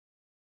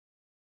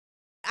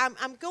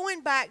I'm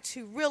going back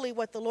to really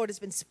what the Lord has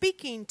been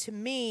speaking to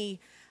me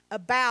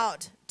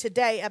about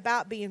today,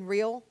 about being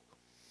real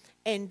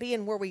and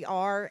being where we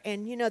are.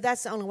 And, you know,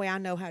 that's the only way I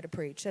know how to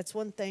preach. That's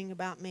one thing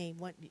about me.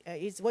 What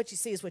you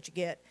see is what you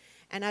get.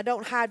 And I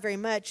don't hide very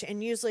much.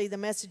 And usually the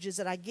messages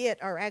that I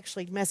get are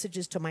actually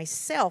messages to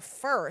myself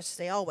first.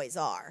 They always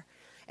are.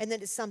 And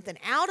then it's something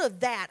out of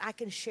that I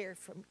can share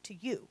to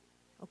you.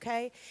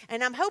 Okay?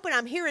 And I'm hoping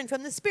I'm hearing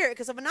from the Spirit,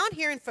 because if I'm not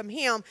hearing from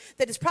Him,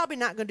 that it's probably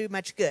not going to do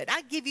much good.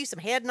 I give you some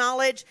head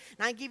knowledge,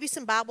 and I give you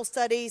some Bible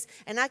studies,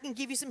 and I can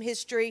give you some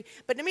history.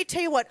 But let me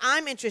tell you what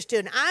I'm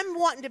interested in. I'm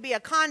wanting to be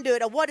a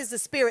conduit of what is the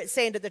Spirit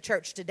saying to the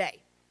church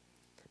today.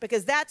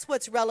 Because that's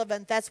what's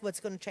relevant. That's what's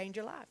going to change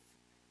your life.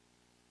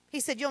 He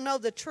said, you'll know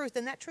the truth,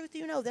 and that truth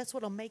you know, that's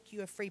what will make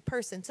you a free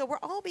person. So we're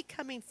all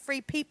becoming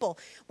free people.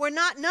 We're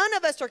not, none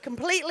of us are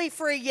completely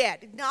free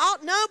yet.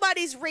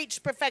 Nobody's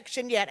reached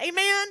perfection yet.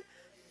 Amen?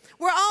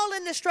 We're all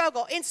in the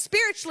struggle. And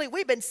spiritually,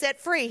 we've been set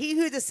free. He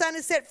who the Son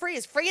has set free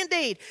is free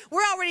indeed.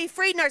 We're already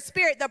freed in our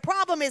spirit. The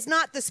problem is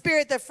not the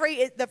spirit,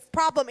 the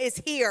problem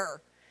is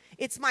here.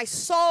 It's my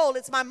soul,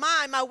 it's my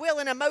mind, my will,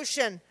 and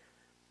emotion.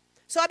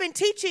 So I've been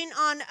teaching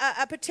on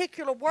a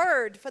particular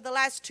word for the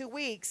last 2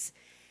 weeks.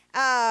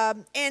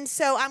 And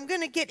so I'm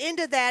going to get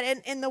into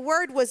that. And the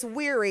word was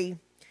weary.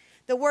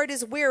 The word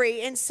is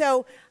weary. And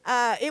so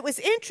it was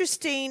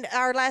interesting,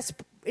 our last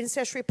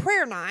ancestry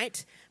prayer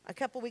night, a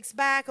couple weeks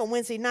back on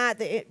Wednesday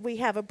night, we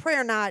have a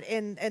prayer night,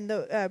 and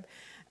the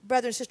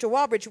brother and sister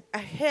Walbridge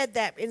had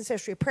that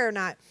ancestry prayer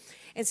night.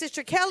 And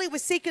Sister Kelly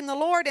was seeking the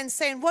Lord and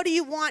saying, what do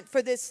you want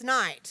for this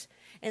night?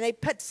 And they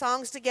put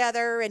songs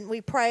together, and we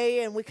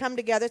pray, and we come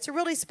together. It's a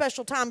really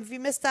special time. If you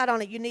missed out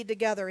on it, you need to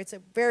gather. It's a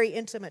very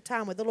intimate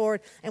time with the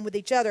Lord and with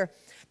each other.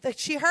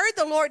 She heard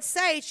the Lord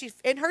say,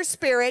 in her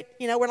spirit,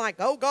 you know, we're like,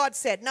 oh, God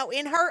said. No,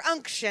 in her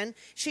unction,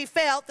 she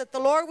felt that the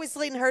Lord was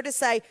leading her to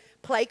say,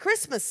 play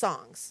Christmas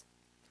songs.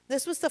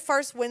 This was the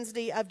first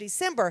Wednesday of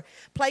December.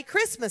 Play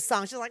Christmas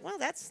songs. She's like, well,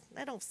 that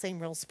don't seem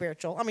real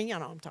spiritual. I mean, you know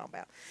what I'm talking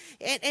about.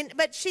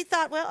 But she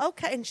thought, well,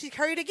 okay. And she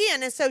heard it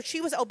again. And so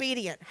she was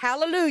obedient.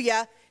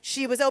 Hallelujah.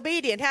 She was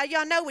obedient. How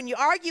y'all know when you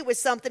argue with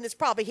something, it's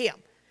probably him.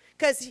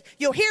 Because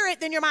you'll hear it,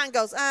 then your mind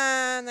goes, nah,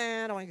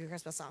 I don't want to do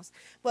Christmas songs.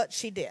 Well,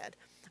 she did.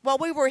 While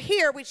we were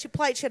here, she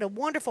had a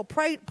wonderful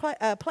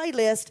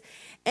playlist.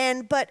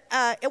 But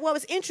what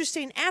was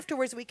interesting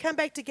afterwards, we come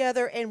back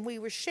together and we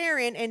were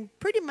sharing, and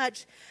pretty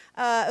much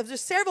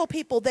there's several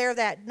people there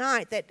that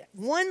night that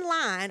one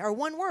line or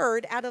one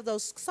word out of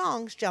those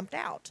songs jumped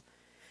out.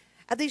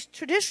 These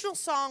traditional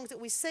songs that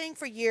we sing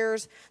for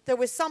years, there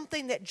was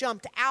something that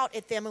jumped out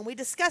at them, and we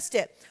discussed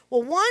it.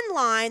 Well, one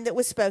line that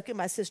was spoken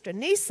by Sister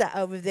Nisa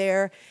over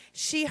there,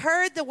 she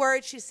heard the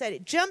word, she said,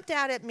 it jumped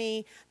out at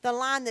me, the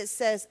line that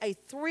says, a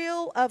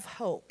thrill of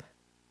hope.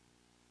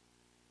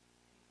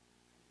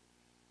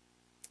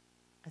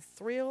 A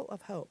thrill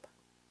of hope.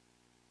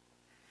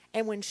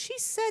 And when she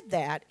said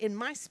that, in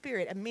my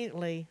spirit,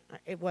 immediately,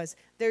 it was,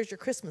 there's your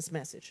Christmas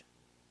message.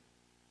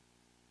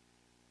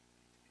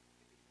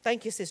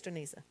 Thank you, Sister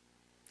Nisa.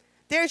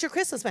 There's your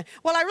Christmas message.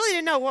 Well, I really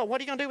didn't know, what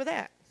are you going to do with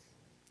that?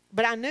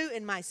 But I knew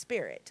in my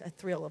spirit, a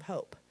thrill of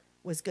hope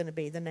was going to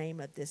be the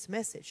name of this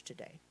message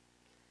today.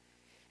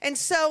 And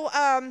so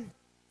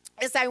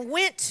as I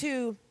went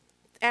to,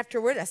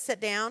 afterward, I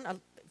sat down a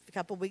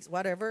couple of weeks,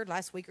 whatever,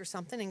 last week or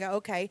something, and go,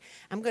 okay,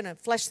 I'm going to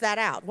flesh that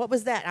out. What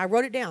was that? I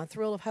wrote it down,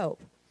 Thrill of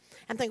Hope.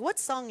 I'm thinking, what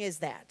song is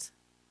that?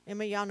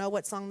 Any of y'all know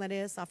what song that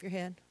is off your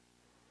head?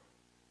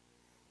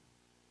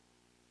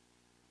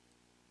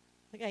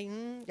 Okay,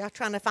 y'all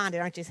trying to find it,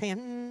 aren't you?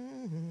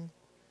 Saying,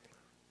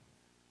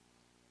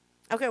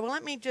 Okay, well,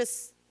 let me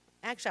just,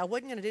 actually, I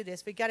wasn't going to do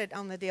this. We got it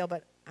on the deal,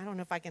 but I don't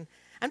know if I can.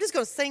 I'm just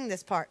going to sing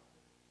this part.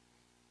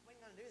 I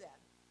wasn't going to do that.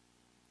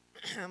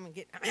 I'm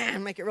going to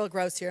make it real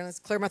gross here. Let's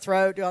clear my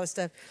throat, do all this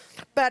stuff.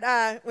 But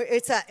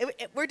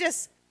we're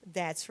just,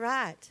 that's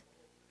right.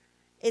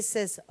 It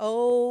says,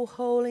 oh,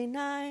 holy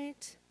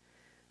night,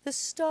 the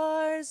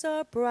stars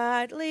are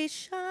brightly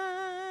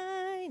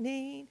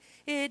shining.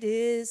 It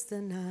is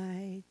the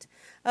night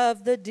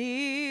of the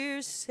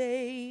dear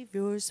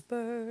Savior's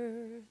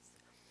birth.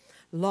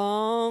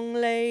 Long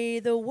lay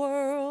the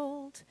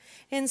world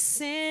in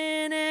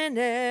sin and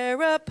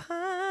error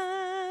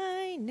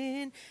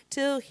pining,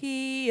 till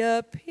he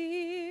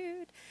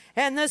appeared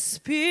and the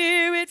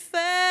Spirit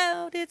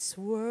felt its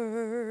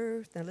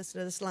worth. Now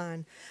listen to this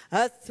line.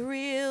 A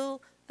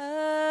thrill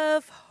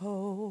of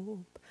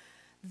hope.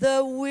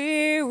 The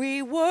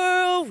weary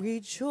world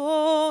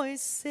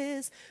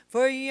rejoices,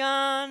 for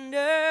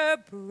yonder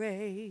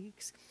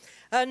breaks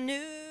a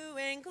new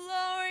and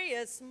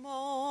glorious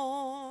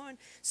morn.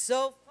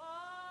 So fall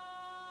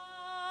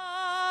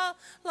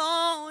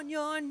on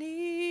your knees.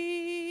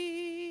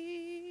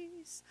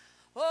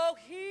 Oh,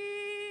 hear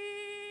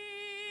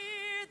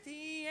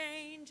the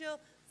angel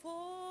voices.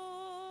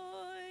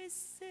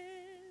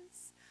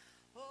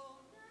 Oh,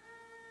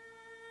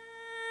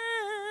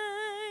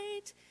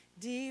 night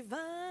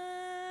divine,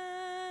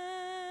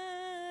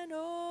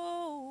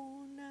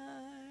 oh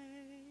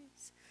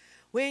night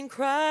when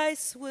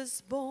Christ was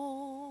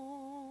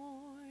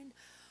born.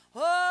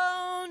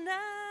 all night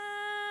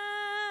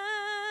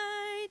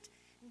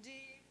divine,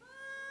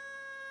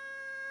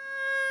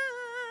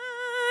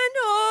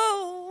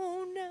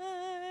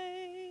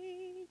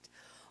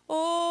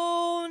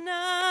 all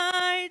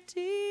night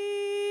divine.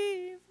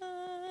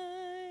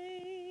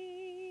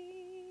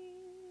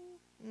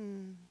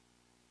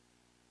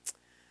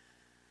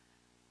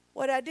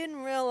 What I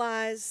didn't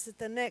realize that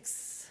the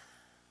next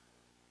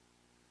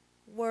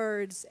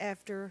words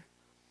after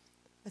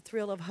a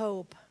thrill of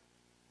hope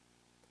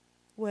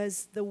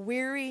was the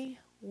weary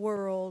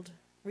world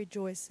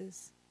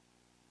rejoices.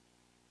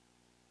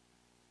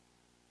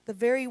 The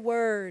very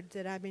word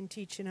that I've been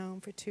teaching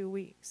on for 2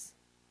 weeks.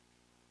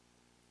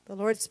 The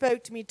Lord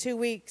spoke to me 2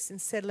 weeks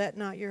and said, let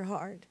not your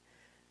heart.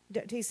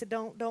 He said,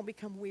 don't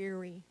become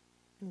weary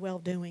in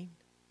well-doing.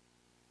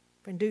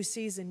 For in due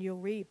season you'll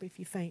reap if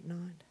you faint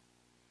not.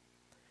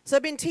 So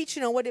I've been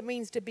teaching on what it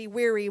means to be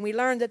weary, and we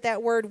learned that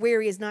that word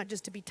weary is not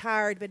just to be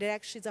tired, but it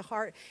actually is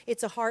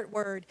it's a heart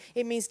word.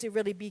 It means to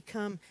really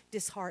become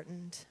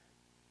disheartened,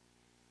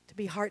 to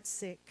be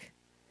heartsick.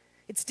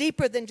 It's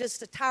deeper than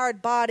just a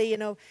tired body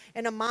and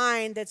a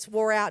mind that's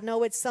wore out.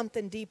 No, it's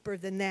something deeper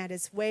than that.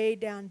 It's way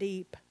down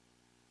deep.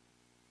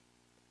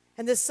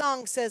 And this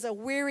song says, a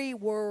weary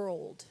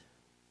world.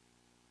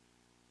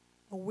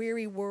 A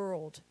weary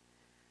world.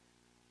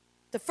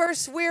 The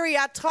first weary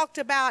I talked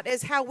about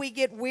is how we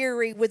get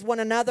weary with one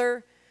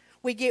another.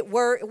 We get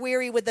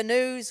weary with the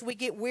news. We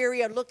get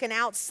weary of looking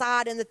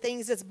outside and the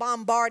things that's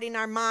bombarding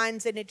our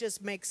minds, and it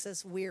just makes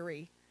us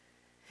weary.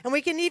 And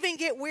we can even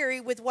get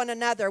weary with one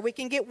another. We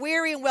can get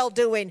weary in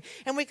well-doing.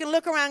 And we can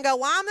look around and go,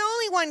 well, I'm the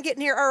only one getting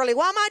here early.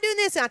 Why am I doing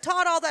this? And I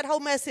taught all that whole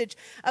message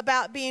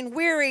about being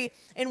weary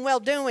in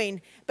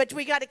well-doing. But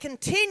we got to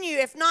continue.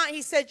 If not,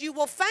 he said, you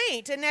will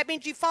faint. And that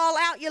means you fall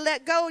out, you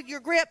let go of your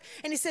grip.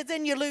 And he said,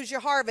 then you lose your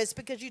harvest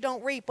because you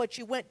don't reap what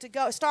you went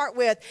to start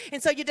with.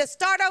 And so you just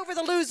start over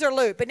the loser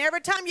loop. And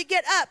every time you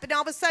get up, and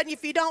all of a sudden,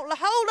 if you don't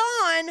hold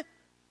on,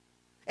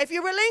 if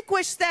you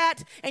relinquish that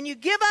and you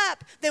give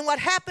up, then what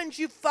happens,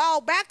 you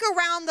fall back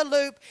around the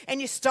loop and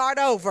you start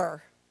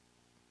over.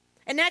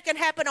 And that can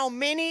happen on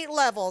many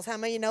levels. How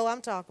many of you know what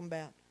I'm talking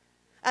about?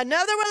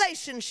 Another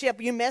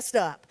relationship you messed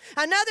up.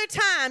 Another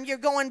time you're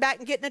going back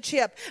and getting a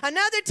chip.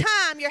 Another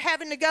time you're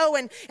having to go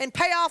and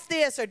pay off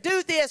this or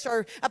do this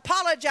or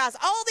apologize.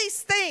 All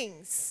these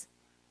things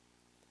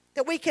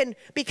that we can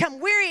become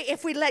weary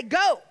if we let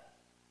go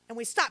and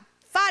we stop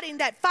fighting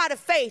that fight of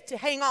faith to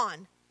hang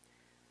on.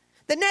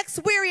 The next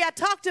weary I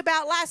talked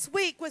about last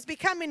week was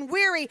becoming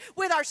weary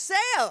with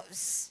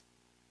ourselves.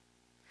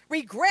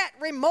 Regret,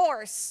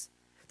 remorse.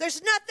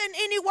 There's nothing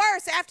any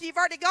worse after you've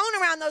already gone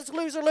around those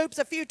loser loops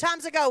a few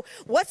times ago.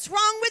 What's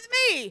wrong with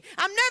me?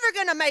 I'm never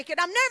going to make it.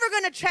 I'm never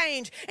going to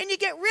change. And you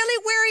get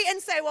really weary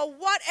and say, well,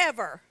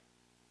 whatever.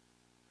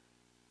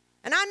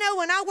 And I know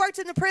when I worked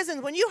in the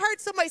prisons, when you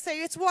heard somebody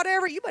say it's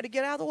whatever, you better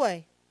get out of the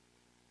way.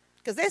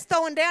 Because they're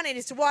throwing down and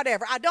it's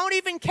whatever. I don't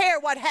even care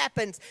what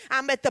happens.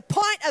 I'm at the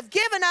point of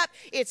giving up.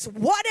 It's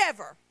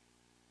whatever.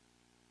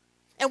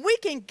 And we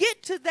can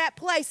get to that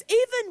place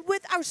even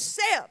with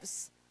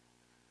ourselves.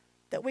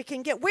 That we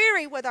can get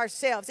weary with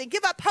ourselves and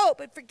give up hope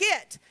and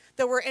forget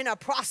that we're in a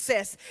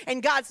process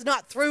and God's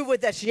not through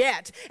with us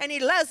yet. And he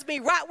loves me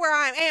right where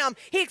I am.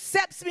 He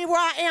accepts me where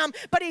I am,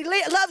 but he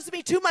loves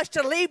me too much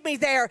to leave me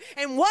there.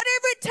 And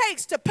whatever it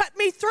takes to put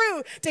me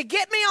through, to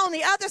get me on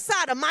the other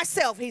side of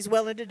myself, he's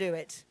willing to do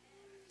it.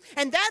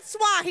 And that's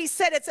why he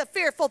said it's a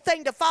fearful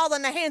thing to fall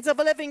in the hands of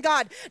a living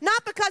God.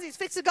 Not because he's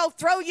fixing to go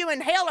throw you in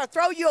hell or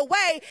throw you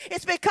away.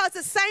 It's because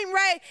the same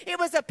way it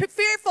was a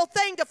fearful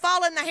thing to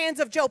fall in the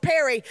hands of Joe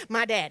Perry,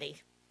 my daddy.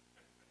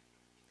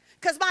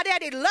 Because my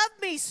daddy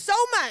loved me so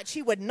much,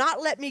 he would not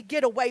let me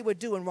get away with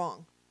doing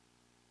wrong.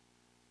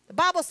 The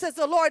Bible says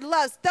the Lord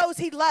loves those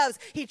he loves,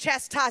 he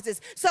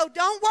chastises. So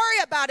don't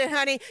worry about it,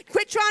 honey.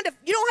 Quit trying to,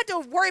 you don't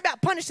have to worry about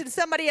punishing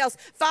somebody else.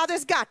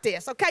 Father's got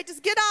this, okay?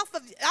 Just get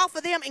off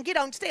of them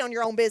and stay on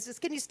your own business.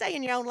 Can you stay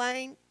in your own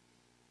lane?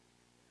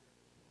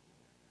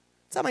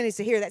 Somebody needs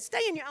to hear that.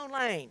 Stay in your own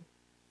lane.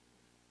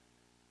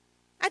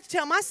 I have to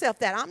tell myself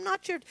that. I'm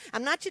not your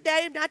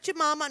daddy, I'm not your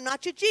mama, I'm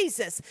not your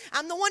Jesus.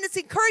 I'm the one that's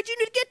encouraging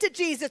you to get to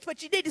Jesus,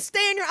 but you need to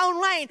stay in your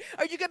own lane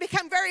or you're going to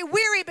become very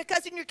weary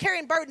because then you're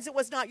carrying burdens that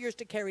was not yours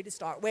to carry to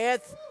start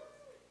with.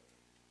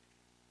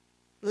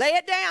 Lay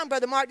it down.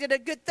 Brother Mark did a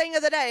good thing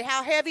of the day.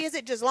 How heavy is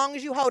it? Just as long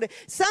as you hold it.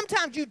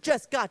 Sometimes you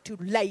just got to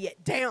lay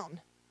it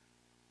down.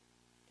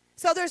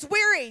 So there's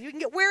weary. You can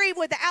get weary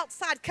with the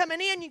outside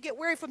coming in. You get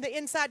weary from the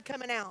inside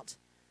coming out.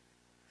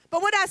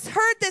 But when I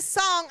heard this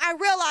song, I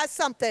realized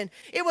something.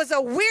 It was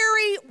a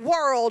weary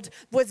world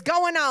was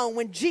going on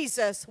when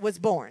Jesus was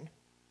born.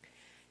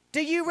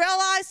 Do you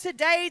realize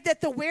today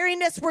that the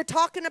weariness we're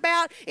talking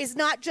about is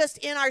not just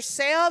in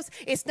ourselves?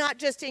 It's not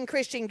just in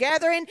Christian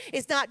Gathering.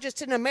 It's not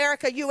just in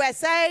America,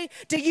 USA.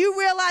 Do you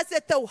realize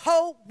that the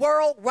whole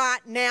world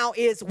right now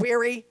is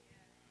weary?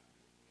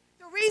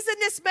 The reason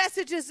this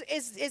message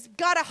is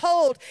got a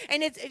hold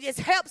and it's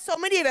helped so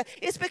many of us,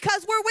 it's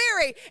because we're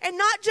weary. And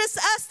not just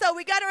us, though.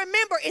 We got to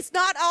remember, it's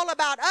not all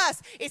about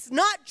us. It's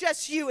not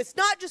just you. It's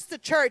not just the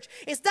church.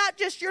 It's not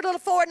just your little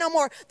Forward no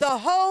more. The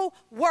whole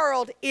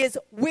world is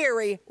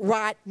weary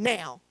right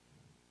now.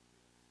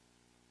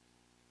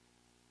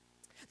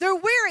 They're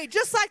weary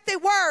just like they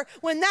were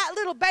when that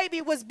little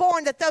baby was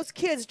born, that those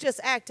kids just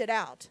acted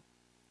out.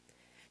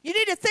 You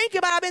need to think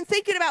about, I've been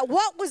thinking about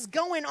what was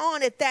going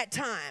on at that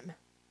time.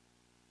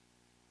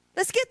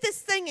 Let's get this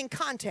thing in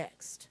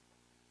context.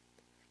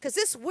 Because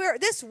this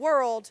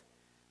world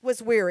was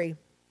weary.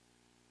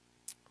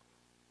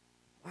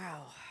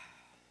 Wow.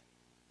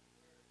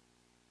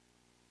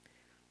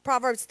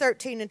 Proverbs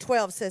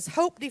 13:12 says,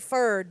 hope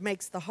deferred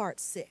makes the heart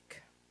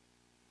sick.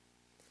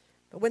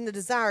 But when the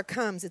desire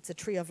comes, it's a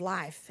tree of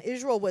life.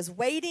 Israel was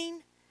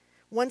waiting.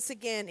 Once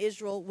again,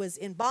 Israel was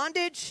in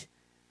bondage.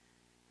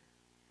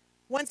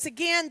 Once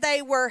again,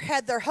 they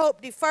had their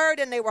hope deferred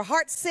and they were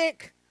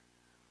heartsick.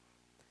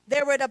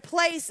 They were at a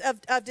place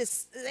of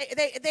this.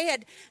 They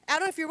had, I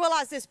don't know if you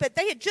realize this, but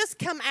they had just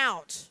come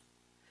out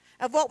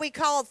of what we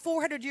call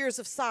 400 years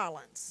of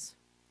silence.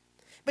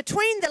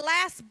 Between the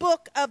last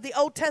book of the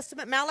Old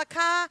Testament,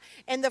 Malachi,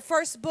 and the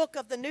first book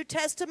of the New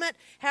Testament,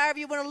 however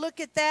you want to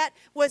look at that,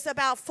 was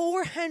about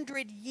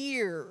 400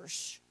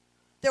 years.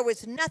 There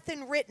was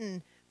nothing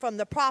written from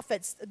the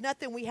prophets,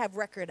 nothing we have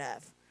record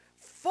of.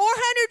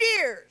 400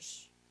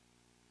 years.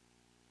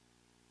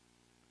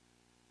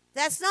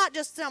 That's not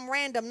just some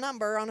random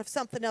number on if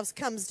something else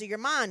comes to your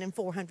mind in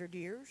 400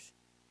 years.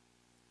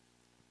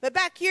 But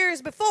back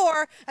years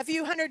before, a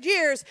few hundred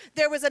years,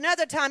 there was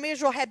another time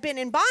Israel had been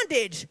in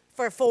bondage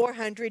for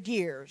 400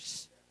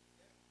 years.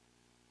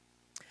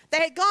 They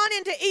had gone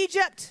into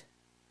Egypt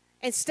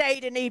and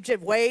stayed in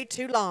Egypt way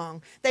too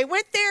long. They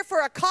went there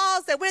for a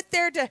cause. They went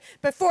there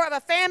before of a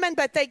famine,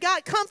 but they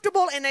got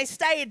comfortable and they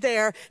stayed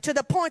there to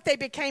the point they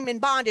became in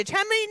bondage.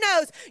 How many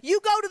knows you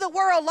go to the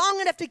world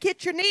long enough to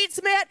get your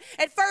needs met?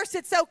 At first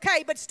it's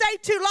okay, but stay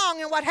too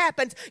long and what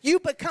happens?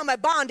 You become a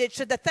bondage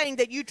to the thing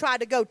that you try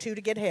to go to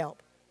get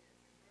help.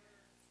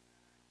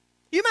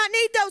 You might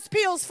need those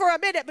pills for a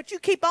minute, but you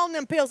keep on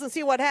them pills and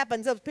see what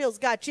happens. Those pills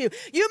got you.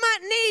 You might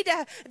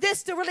need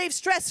this to relieve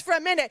stress for a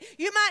minute.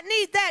 You might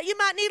need that. You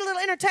might need a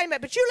little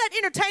entertainment, but you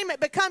let entertainment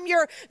become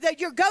your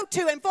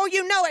go-to, and before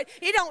you know it,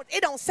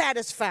 it don't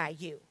satisfy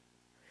you.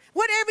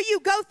 Whatever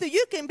you go through,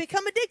 you can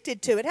become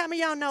addicted to it. How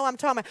many of y'all know I'm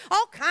talking about?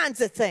 All kinds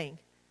of things.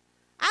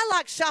 I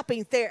like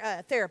shopping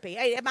therapy.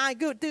 Hey, I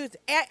go through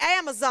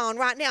Amazon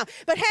right now.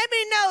 But how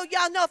many know,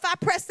 y'all know, if I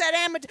press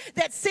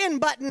that send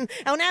button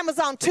on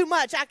Amazon too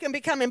much, I can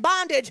become in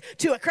bondage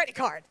to a credit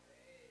card.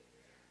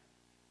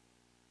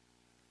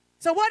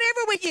 So whatever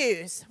we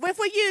use, if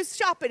we use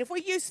shopping, if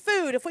we use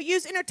food, if we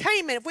use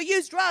entertainment, if we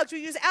use drugs, we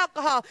use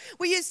alcohol,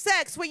 we use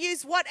sex, we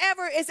use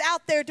whatever is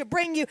out there to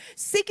bring you,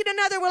 seeking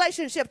another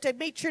relationship to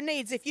meet your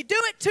needs. If you do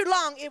it too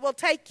long, it will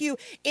take you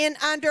in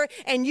under,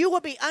 and you will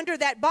be under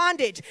that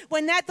bondage.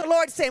 When that the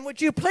Lord said, would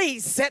you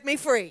please set me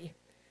free?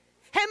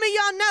 How many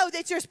of y'all know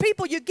that there's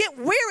people, you get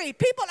weary.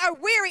 People are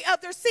weary of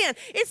their sin.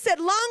 It said,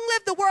 long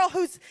live the world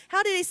who's,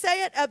 how did he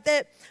say it?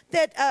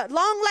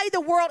 Long lay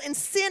the world in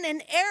sin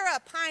and error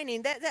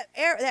pining.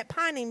 That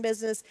pining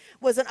business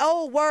was an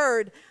old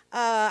word.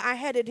 I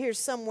had it here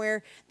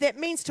somewhere. That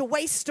means to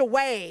waste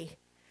away.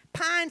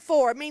 Pine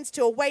for means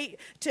to await,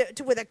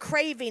 to with a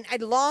craving, a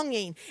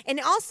longing,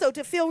 and also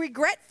to feel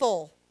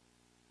regretful.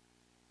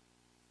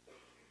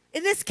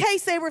 In this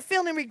case, they were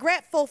feeling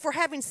regretful for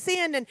having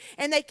sinned,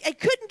 and they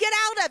couldn't get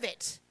out of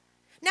it.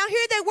 Now,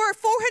 here they were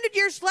 400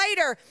 years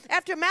later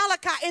after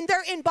Malachi, and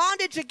they're in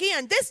bondage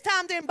again. This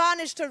time, they're in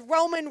bondage to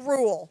Roman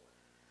rule.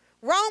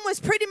 Rome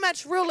was pretty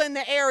much ruling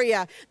the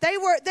area. They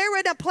were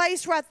in a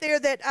place right there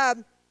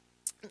that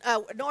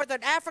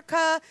Northern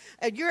Africa,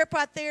 Europe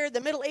right there,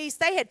 the Middle East,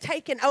 they had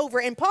taken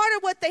over. And part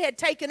of what they had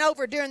taken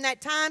over during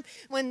that time,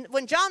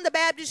 when John the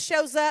Baptist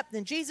shows up,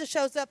 then Jesus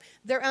shows up,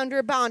 they're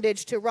under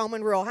bondage to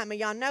Roman rule. How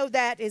many of y'all know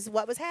that is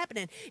what was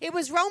happening? It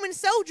was Roman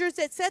soldiers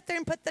that sat there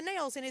and put the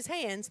nails in his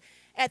hands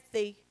at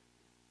the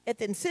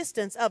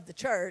insistence of the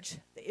church,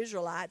 the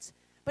Israelites.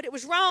 But it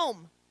was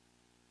Rome.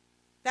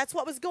 That's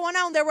what was going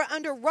on. They were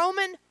under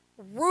Roman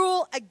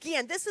rule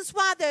again. This is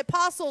why the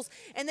apostles,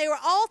 and they were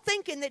all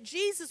thinking that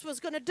Jesus was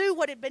going to do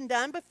what had been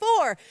done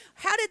before.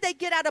 How did they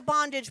get out of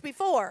bondage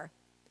before?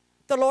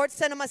 The Lord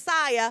sent a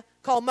Messiah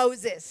called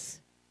Moses.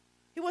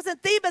 He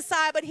wasn't the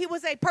Messiah, but he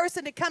was a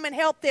person to come and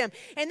help them.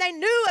 And they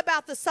knew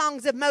about the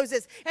songs of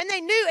Moses. And they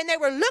knew, and they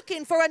were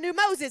looking for a new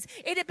Moses.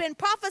 It had been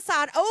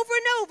prophesied over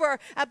and over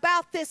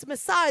about this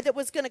Messiah that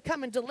was going to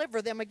come and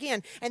deliver them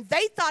again. And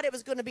they thought it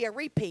was going to be a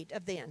repeat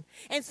of then.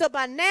 And so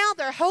by now,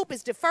 their hope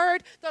is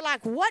deferred. They're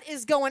like, what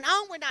is going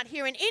on? We're not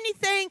hearing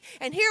anything.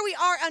 And here we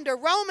are under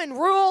Roman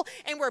rule,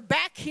 and we're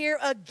back here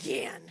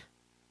again.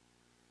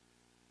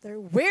 They're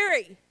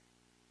weary.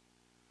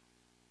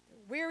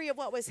 They're weary of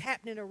what was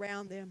happening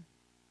around them.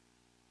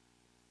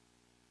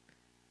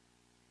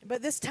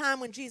 But this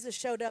time when Jesus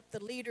showed up,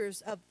 the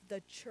leaders of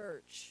the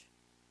church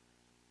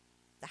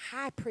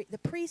the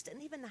priest,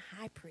 and even the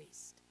high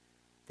priest,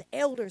 the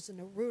elders and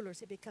the rulers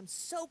had become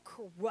so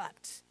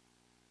corrupt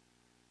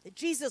that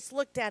Jesus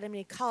looked at him and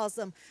he calls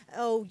them,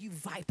 oh, you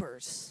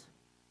vipers.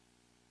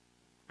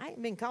 I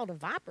ain't been called a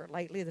viper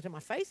lately that in my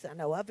face I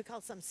know of. He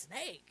called some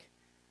snake.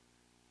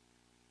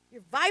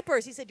 You're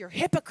vipers. He said, you're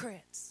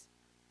hypocrites.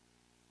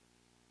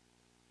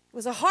 It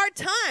was a hard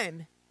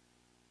time.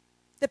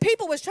 The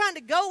people was trying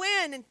to go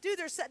in and do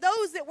those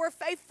that were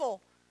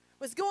faithful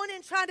was going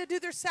in trying to do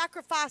their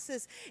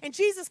sacrifices. And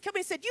Jesus came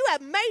and said, you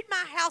have made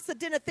my house a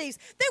den of thieves.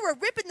 They were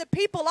ripping the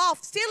people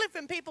off, stealing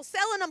from people,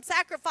 selling them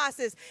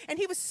sacrifices. And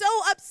he was so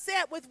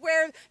upset with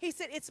where he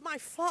said, it's my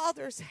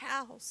Father's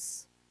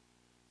house.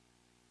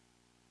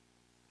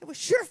 It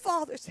was your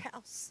Father's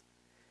house.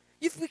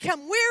 You've become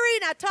weary,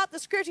 and I taught the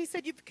scripture. He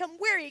said, you've become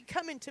weary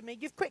coming to me.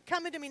 You've quit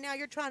coming to me. Now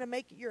you're trying to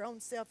make it your own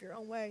self, your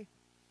own way.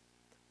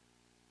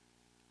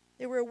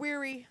 They were a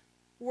weary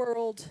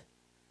world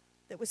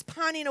that was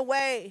pining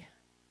away.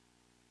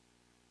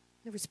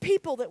 There was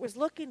people that was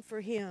looking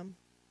for him.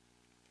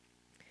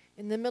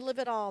 In the middle of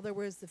it all, there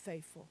was the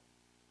faithful.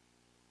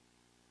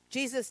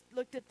 Jesus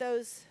looked at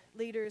those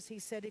leaders. He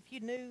said, if you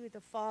knew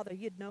the Father,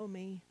 you'd know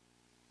me.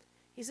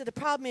 He said, the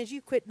problem is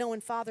you quit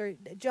knowing Father.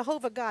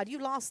 Jehovah God, you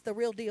lost the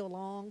real deal a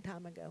long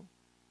time ago.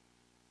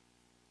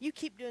 You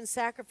keep doing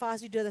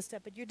sacrifice, you do other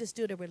stuff, but you're just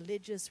doing a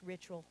religious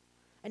ritual.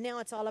 And now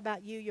it's all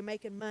about you. You're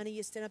making money.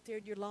 You stand up there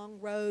in your long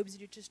robes. And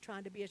you're just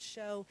trying to be a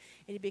show.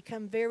 And you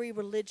become very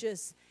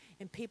religious.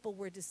 And people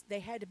they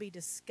had to be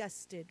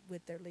disgusted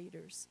with their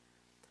leaders.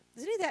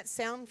 Does any of that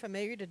sound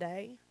familiar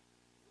today?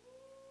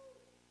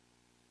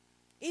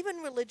 Even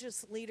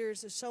religious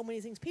leaders, there's so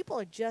many things. People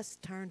are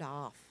just turned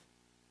off.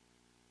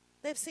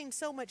 They've seen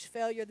so much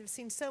failure. They've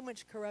seen so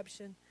much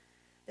corruption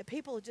that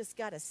people have just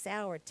got a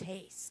sour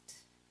taste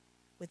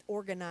with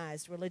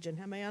organized religion.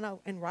 How many I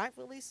know? And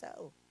rightfully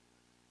so.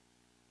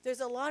 There's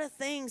a lot of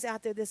things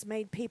out there that's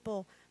made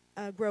people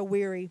grow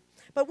weary.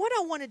 But what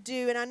I want to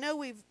do, and I know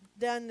we've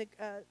done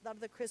a lot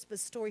of the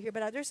Christmas story here,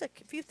 but there's a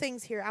few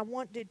things here I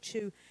wanted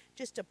to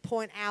just to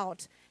point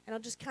out, and I'll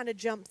just kind of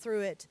jump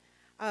through it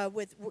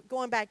with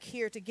going back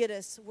here to get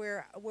us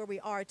where we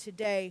are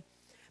today.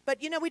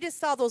 But, you know, we just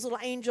saw those little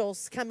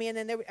angels come in,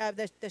 and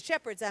the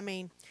shepherds, I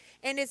mean.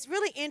 And it's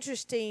really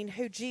interesting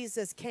who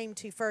Jesus came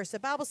to first. The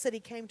Bible said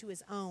he came to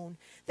his own.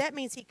 That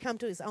means he come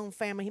to his own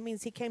family. He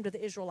means he came to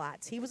the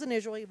Israelites. He was an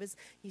Israel.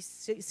 He's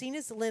seen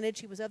his lineage.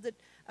 He was of the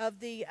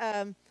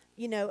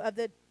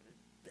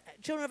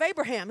children of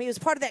Abraham. He was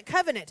part of that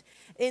covenant.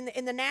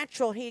 In the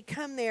natural, he had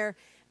come there.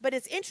 But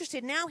it's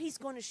interesting. Now he's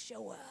going to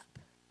show up.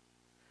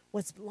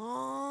 What's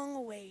long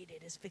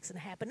awaited is fixing to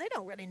happen. They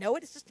don't really know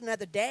it. It's just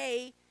another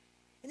day.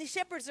 And the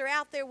shepherds are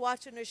out there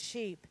watching their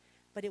sheep.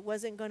 But it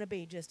wasn't going to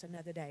be just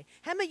another day.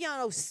 How many of y'all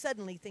know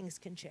suddenly things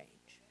can change?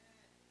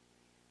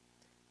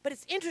 But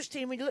it's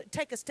interesting when you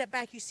take a step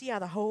back, you see how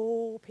the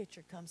whole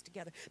picture comes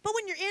together. But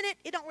when you're in it,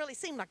 it don't really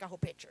seem like a whole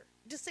picture.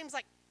 It just seems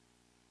like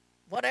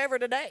whatever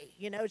today.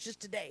 You know, it's just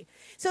today.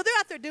 So they're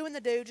out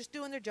there just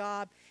doing their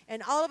job.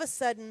 And all of a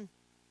sudden,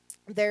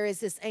 there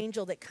is this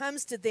angel that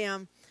comes to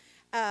them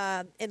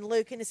in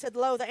Luke. And it said,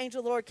 lo, the angel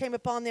of the Lord came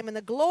upon them, and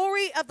the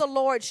glory of the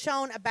Lord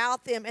shone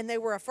about them, and they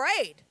were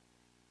afraid.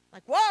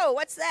 Like, whoa,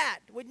 what's that?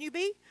 Wouldn't you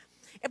be?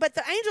 But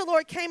the angel of the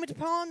Lord came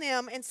upon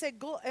them and said,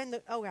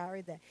 I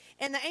read that.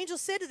 And the angel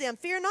said to them,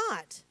 fear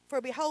not, for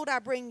behold, I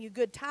bring you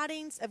good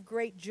tidings of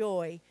great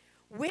joy,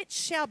 which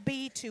shall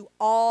be to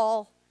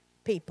all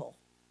people.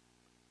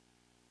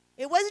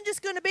 It wasn't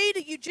just going to be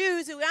to you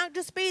Jews. It won't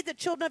just be the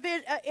children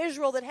of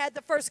Israel that had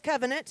the first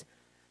covenant.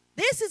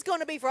 This is going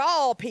to be for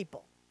all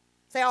people.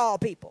 Say all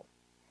people.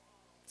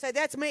 Say,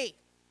 that's me.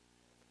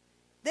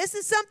 This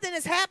is something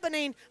that's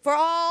happening for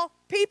all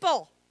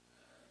people.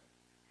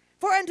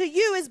 For unto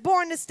you is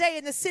born this day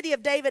in the city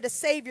of David a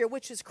Savior,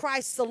 which is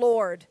Christ the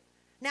Lord.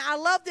 Now, I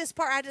love this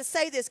part. I had to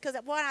say this because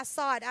when I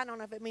saw it, I don't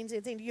know if it means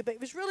anything to you, but it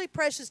was really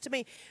precious to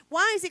me.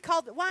 Why is it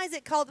called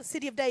the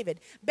city of David?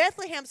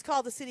 Bethlehem's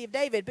called the city of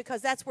David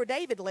because that's where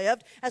David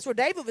lived. That's where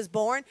David was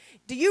born.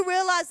 Do you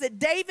realize that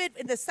David,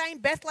 in the same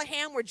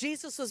Bethlehem where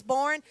Jesus was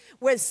born,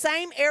 where the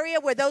same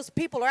area where those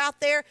people are out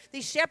there,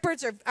 these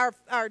shepherds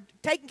are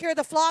taking care of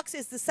the flocks,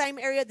 is the same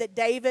area that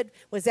David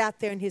was out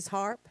there in his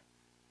harp?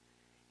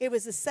 It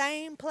was the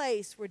same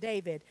place where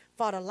David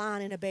fought a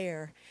lion and a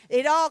bear.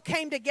 It all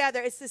came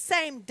together. It's the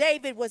same.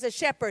 David was a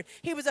shepherd.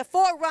 He was a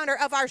forerunner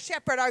of our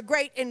shepherd, our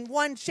great and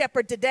one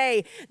shepherd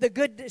today, the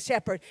good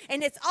shepherd.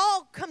 And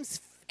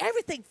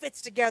everything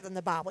fits together in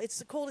the Bible. It's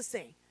the coolest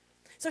thing.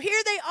 So here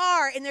they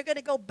are, and they're going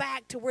to go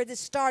back to where this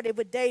started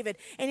with David.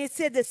 And it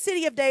said, the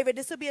city of David,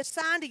 this will be a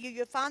sign to you.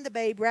 You'll find the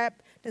babe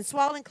wrapped in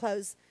swaddling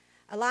clothes,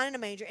 a lion in a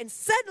manger. And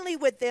suddenly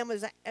with them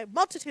was a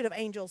multitude of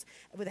angels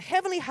with a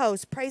heavenly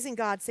host praising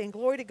God, saying,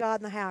 glory to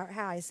God in the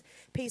highest,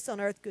 peace on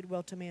earth,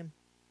 goodwill to men.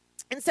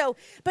 And so,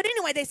 but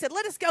anyway, they said,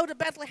 let us go to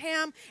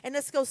Bethlehem and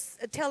let's go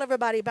tell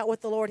everybody about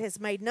what the Lord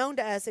has made known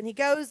to us. And he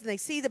goes and they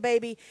see the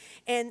baby.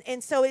 And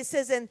so it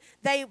says, and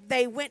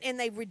they went and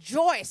they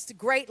rejoiced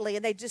greatly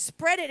and they just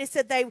spread it. It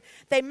said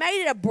they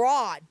made it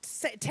abroad,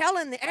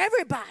 telling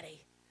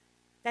everybody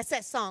That's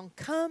that song,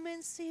 come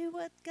and see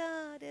what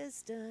God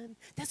has done.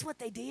 That's what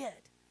they did.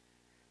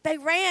 They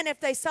ran if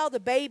they saw the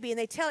baby, and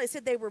it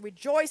said they were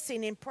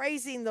rejoicing and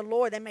praising the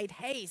Lord. They made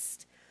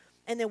haste,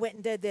 and they went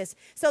and did this.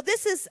 So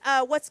this is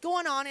what's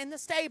going on in the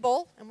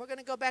stable, and we're going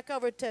to go back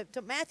over to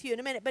Matthew in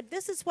a minute, but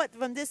this is what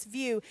from this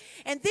view.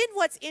 And then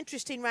what's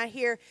interesting right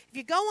here, if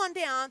you go on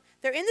down,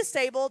 they're in the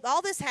stable,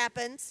 all this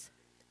happens,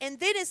 and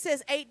then it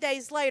says 8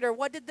 days later,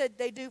 what did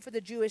they do for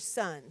the Jewish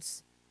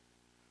sons?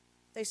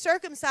 They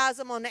circumcised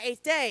them on the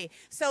 8th day.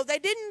 So they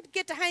didn't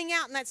get to hang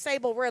out in that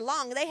stable very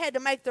long. They had to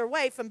make their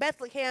way from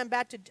Bethlehem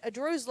back to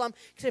Jerusalem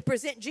to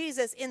present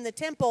Jesus in the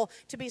temple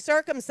to be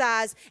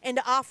circumcised and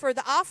to offer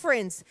the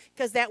offerings,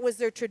 because that was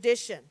their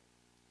tradition.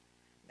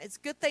 It's a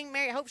good thing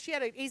Mary, I hope she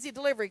had an easy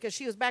delivery, because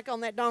she was back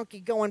on that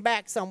donkey going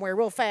back somewhere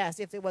real fast,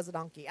 if it was a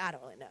donkey. I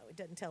don't really know. It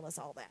doesn't tell us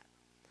all that.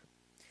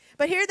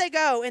 But here they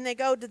go, and they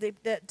go to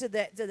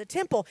the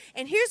temple.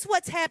 And here's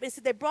what's happened.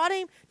 So they brought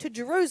him to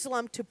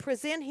Jerusalem to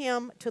present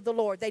him to the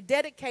Lord. They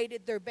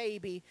dedicated their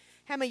baby.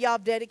 How many of y'all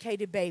have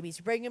dedicated babies?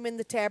 Bring them in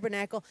the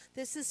tabernacle.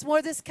 This is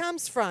where this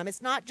comes from.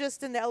 It's not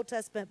just in the Old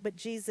Testament, but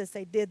Jesus,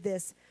 they did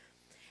this.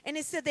 And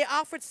it said they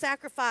offered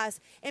sacrifice.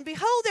 And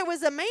behold, there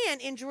was a man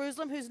in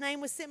Jerusalem whose name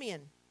was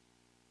Simeon.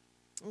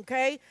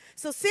 Okay,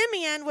 so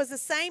Simeon was the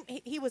same.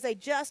 He was a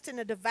just and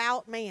a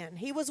devout man.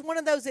 He was one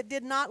of those that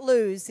did not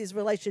lose his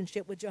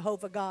relationship with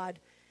Jehovah God.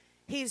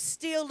 He was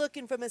still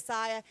looking for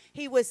Messiah.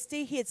 He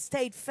had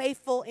stayed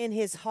faithful in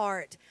his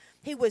heart.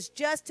 He was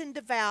just and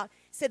devout.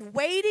 It said,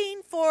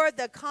 waiting for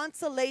the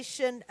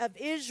consolation of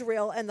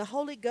Israel, and the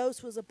Holy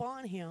Ghost was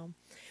upon him.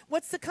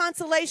 What's the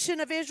consolation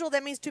of Israel?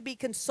 That means to be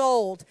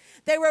consoled.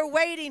 They were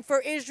waiting for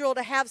Israel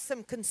to have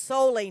some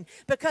consoling,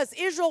 because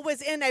Israel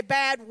was in a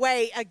bad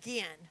way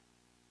again.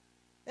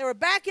 They were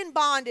back in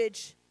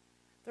bondage.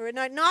 They were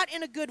not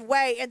in a good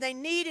way, and they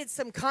needed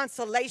some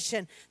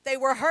consolation. They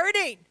were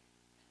hurting.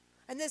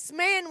 And this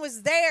man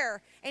was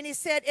there, and he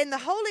said, in the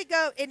Holy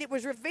Ghost, and it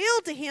was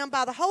revealed to him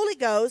by the Holy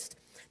Ghost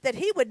that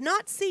he would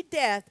not see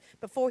death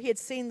before he had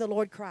seen the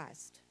Lord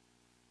Christ.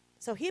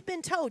 So he had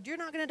been told, you're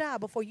not going to die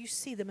before you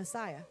see the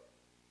Messiah.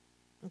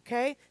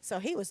 Okay? So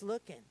he was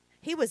looking.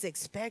 He was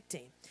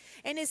expecting.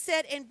 And it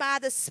said, and by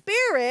the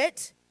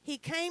Spirit, he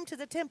came to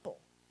the temple.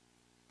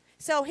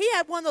 So he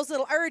had one of those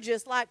little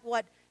urges, like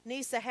what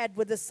Nisa had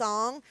with the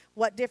song,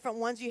 what different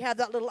ones. You have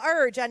that little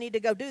urge, I need to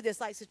go do this,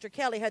 like Sister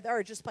Kelly had the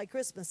urge, just play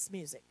Christmas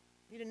music.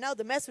 You didn't know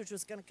the message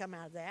was going to come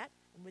out of that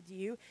with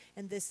you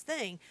and this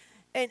thing.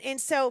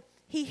 And so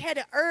he had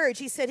an urge.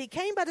 He said he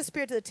came by the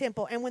Spirit to the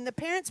temple, and when the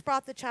parents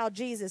brought the child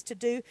Jesus to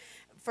do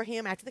for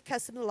him after the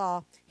custom of the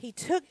law, he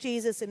took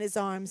Jesus in his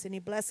arms, and he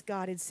blessed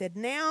God and said,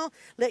 now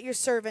let your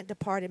servant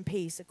depart in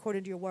peace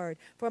according to your word.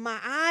 For my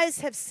eyes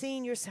have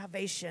seen your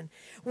salvation,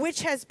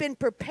 which has been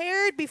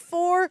prepared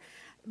before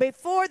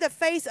the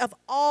face of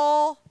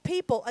all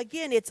people.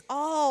 Again, it's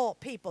all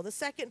people. The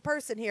second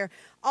person here,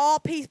 all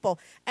people.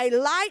 A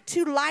light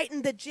to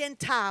lighten the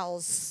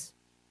Gentiles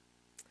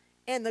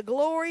and the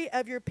glory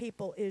of your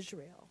people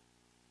Israel.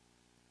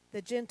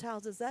 The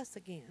Gentiles is us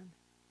again.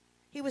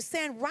 He was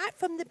saying right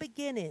from the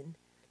beginning,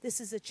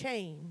 this is a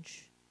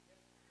change.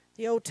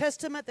 The Old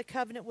Testament, the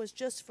covenant was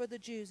just for the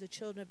Jews, the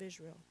children of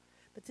Israel.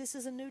 But this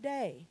is a new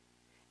day.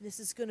 And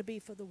this is going to be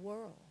for the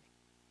world.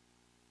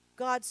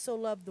 God so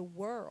loved the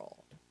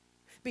world.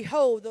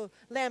 Behold, the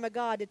Lamb of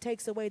God that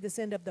takes away the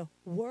sin of the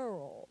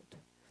world.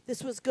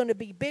 This was going to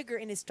be bigger,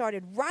 and it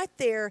started right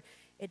there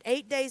at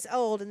 8 days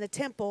old in the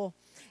temple.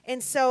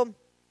 And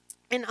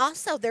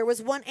also there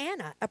was one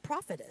Anna, a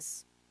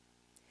prophetess,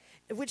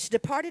 which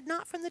departed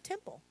not from the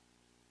temple,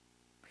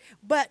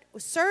 but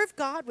served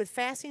God with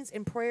fastings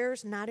and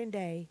prayers night and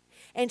day.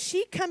 And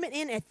she coming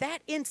in at that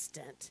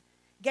instant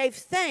gave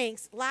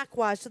thanks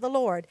likewise to the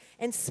Lord,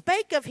 and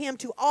spake of him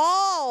to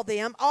all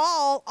them,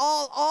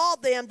 all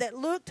them that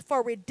looked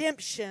for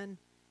redemption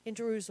in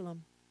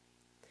Jerusalem.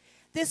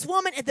 This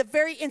woman, at the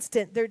very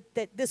instant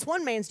that this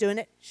one man's doing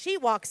it, she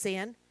walks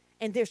in,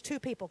 and there's two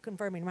people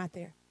confirming right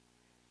there.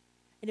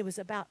 And it was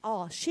about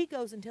all. She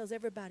goes and tells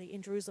everybody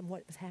in Jerusalem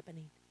what was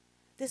happening.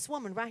 This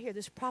woman right here,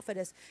 this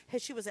prophetess,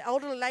 she was an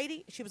elderly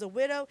lady. She was a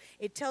widow.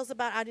 It tells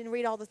about, I didn't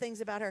read all the things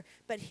about her.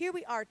 But here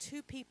we are,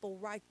 two people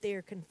right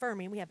there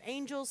confirming. We have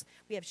angels.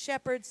 We have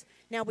shepherds.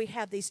 Now we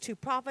have these two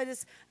prophet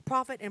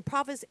and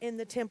prophets in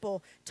the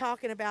temple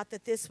talking about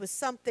that this was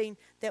something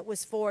that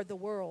was for the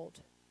world.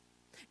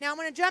 Now I'm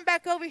going to jump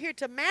back over here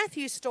to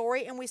Matthew's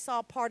story, and we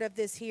saw part of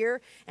this here,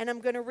 and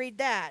I'm going to read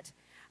that.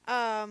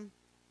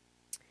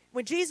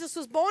 When Jesus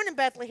was born in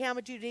Bethlehem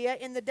of Judea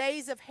in the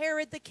days of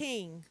Herod the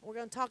king, we're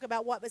going to talk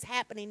about what was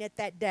happening at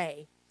that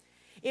day.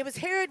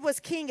 Herod was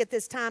king at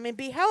this time, and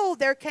behold,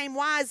 there came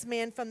wise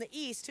men from the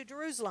east to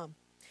Jerusalem,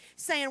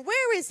 saying,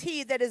 where is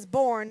he that is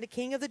born the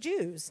King of the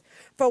Jews?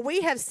 For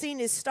we have seen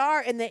his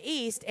star in the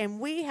east, and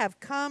we have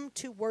come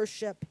to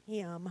worship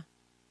him.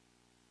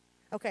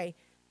 Okay,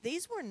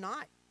 these were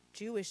not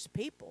Jewish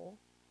people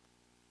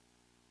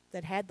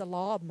that had the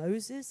law of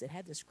Moses, that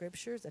had the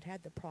scriptures, that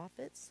had the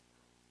prophets.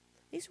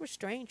 These were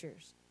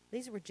strangers.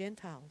 These were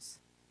Gentiles.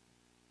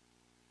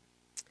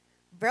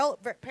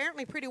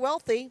 apparently pretty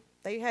wealthy.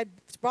 They had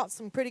brought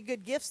some pretty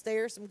good gifts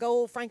there, some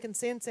gold,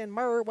 frankincense, and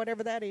myrrh,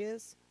 whatever that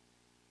is.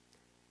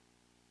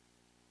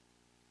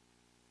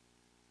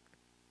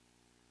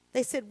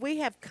 They said, we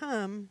have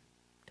come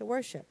to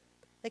worship.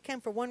 They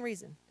came for one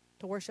reason,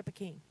 to worship a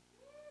king.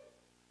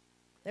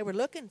 They were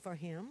looking for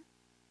him.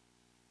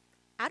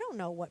 I don't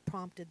know what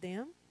prompted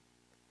them,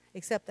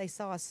 except they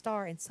saw a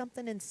star, and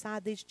something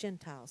inside these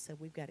Gentiles said,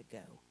 we've got to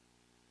go.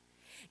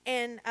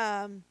 And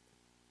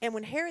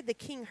when Herod the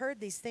king heard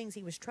these things,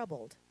 he was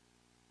troubled,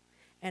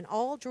 and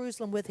all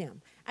Jerusalem with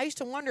him. I used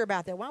to wonder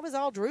about that. Why was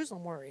all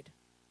Jerusalem worried?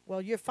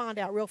 Well, you'll find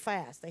out real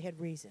fast. They had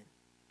reason.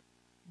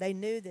 They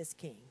knew this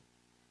king.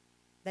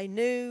 They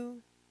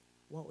knew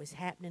what was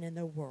happening in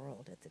the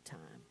world at the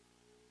time.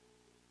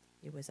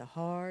 It was a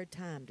hard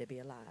time to be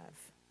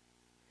alive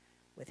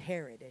with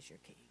Herod as your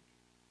king.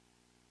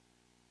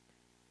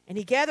 And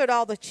he gathered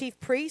all the chief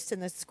priests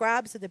and the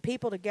scribes of the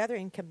people together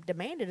and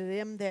demanded of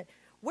them that,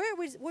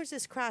 where's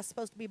this Christ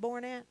supposed to be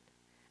born at?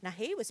 Now,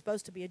 he was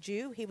supposed to be a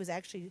Jew. He was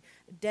actually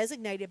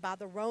designated by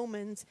the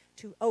Romans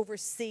to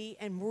oversee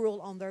and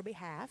rule on their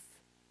behalf.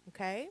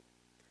 Okay?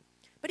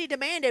 But he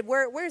demanded,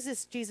 where's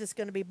this Jesus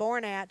going to be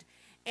born at?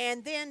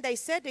 And then they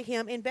said to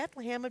him, in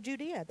Bethlehem of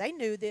Judea. They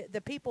knew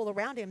the people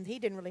around him. He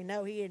didn't really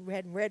know. He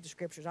hadn't read the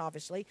scriptures,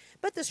 obviously.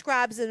 But the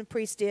scribes and the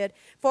priests did.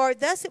 For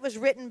thus it was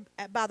written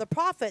by the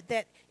prophet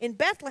that in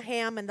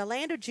Bethlehem in the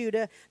land of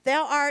Judah,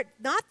 thou art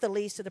not the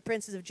least of the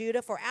princes of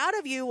Judah, for out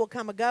of you will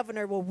come a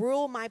governor, will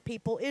rule my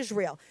people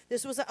Israel.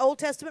 This was an Old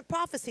Testament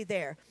prophecy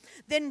there.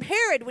 Then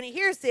Herod, when he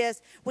hears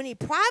this, when he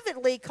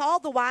privately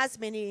called the wise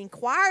men, he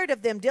inquired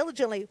of them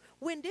diligently,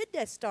 when did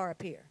that star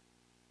appear?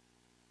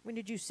 When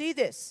did you see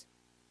this?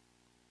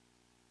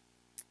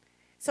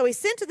 So he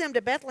sent to them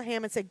to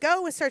Bethlehem and said,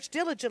 go and search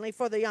diligently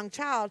for the young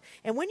child,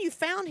 and when you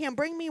found him,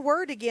 bring me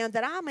word again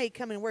that I may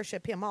come and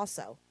worship him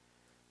also.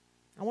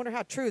 I wonder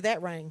how true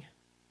that rang.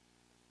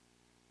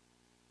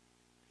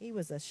 He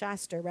was a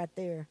shyster right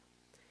there.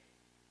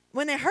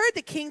 When they heard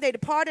the king, they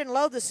departed, and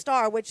lo, the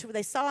star, which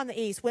they saw in the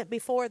east, went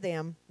before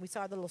them. We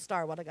saw the little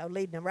star a while ago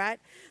leading them, right?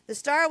 The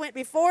star went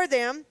before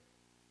them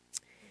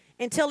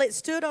until it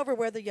stood over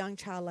where the young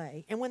child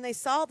lay. And when they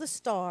saw the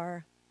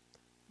star,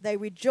 they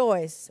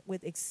rejoiced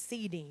with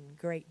exceeding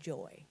great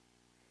joy.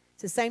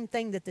 It's the same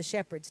thing that the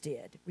shepherds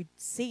did,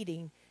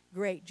 exceeding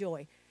great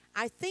joy.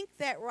 I think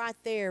that right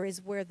there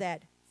is where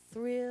that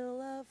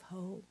thrill of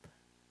hope.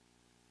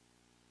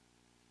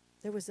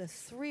 There was a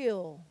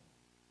thrill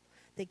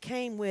that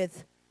came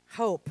with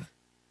hope.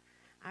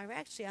 I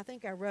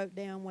think I wrote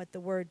down what the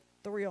word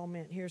thrill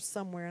meant here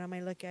somewhere, and I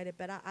may look at it,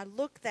 but I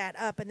looked that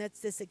up, and it's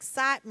this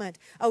excitement.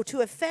 Oh, to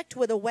affect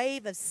with a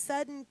wave of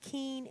sudden,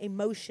 keen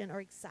emotion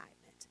or excitement.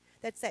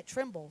 That's that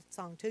tremble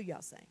song, too,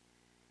 y'all sing.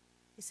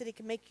 He said it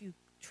can make you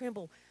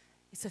tremble.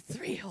 It's a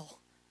thrill.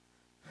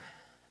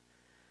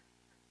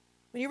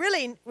 When you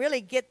really,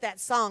 really get that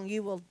song,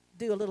 you will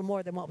do a little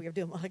more than what we were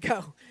doing a while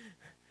ago.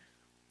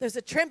 There's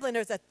a trembling.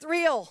 There's a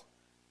thrill.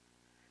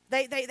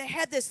 They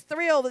had this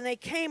thrill when they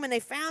came and they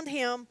found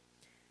him.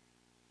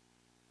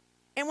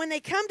 And when they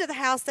come to the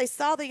house, they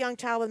saw the young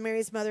child with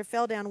Mary's mother,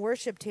 fell down,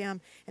 worshipped him,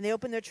 and they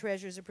opened their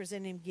treasures and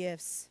presented him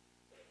gifts.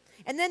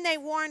 And then they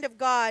warned of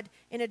God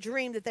in a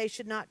dream that they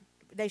should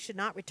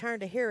not return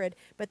to Herod,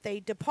 but they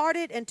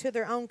departed into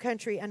their own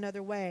country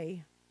another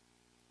way.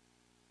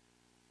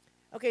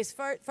 Okay,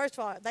 so first of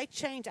all, they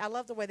changed. I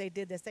love the way they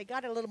did this. They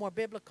got it a little more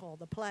biblical,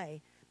 the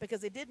play, because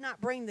they did not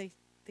bring the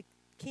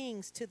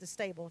kings to the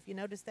stable. If you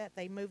notice that,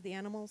 they moved the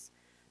animals.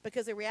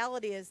 Because the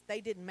reality is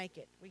they didn't make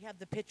it. We have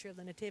the picture of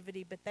the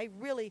nativity, but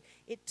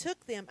it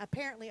took them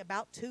apparently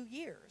about 2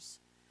 years.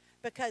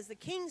 Because the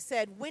king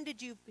said, when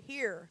did you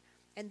hear?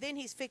 And then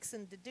he's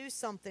fixing to do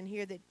something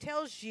here that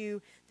tells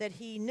you that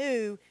he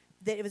knew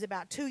that it was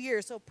about 2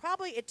 years. So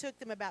probably it took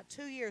them about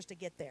 2 years to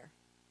get there.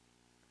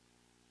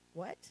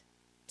 What?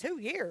 2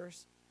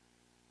 years?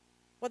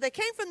 Well, they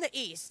came from the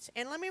east.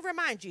 And let me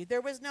remind you,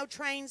 there was no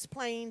trains,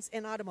 planes,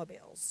 and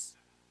automobiles.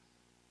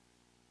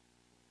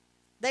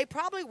 They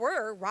probably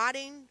were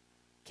riding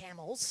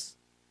camels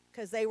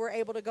because they were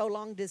able to go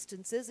long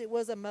distances. It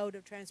was a mode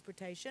of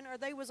transportation. Or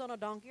they was on a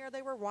donkey, or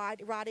they were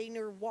riding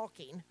or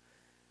walking.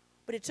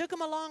 But it took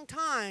them a long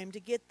time to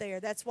get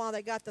there. That's why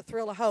they got the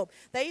thrill of hope.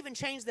 They even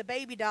changed the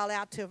baby doll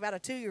out to about a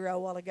 2-year-old a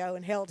while ago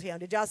and held him.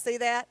 Did y'all see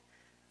that?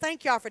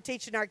 Thank y'all for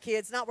teaching our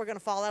kids. Not we're going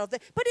to fall out of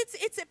that. But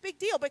it's a big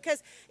deal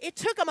because it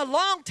took them a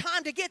long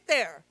time to get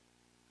there.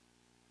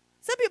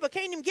 Some people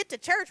can't even get to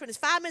church when it's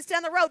 5 minutes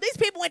down the road. These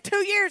people went 2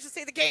 years to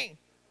see the king.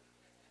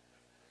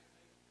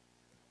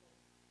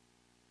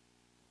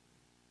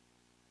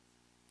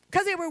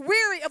 Because they were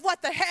weary of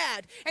what they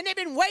had. And they'd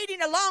been waiting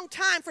a long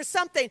time for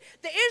something.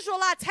 The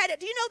Israelites had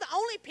it. Do you know the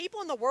only people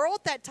in the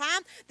world at that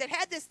time that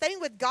had this thing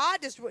with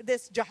God,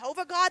 this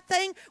Jehovah God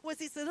thing, was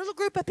this little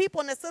group of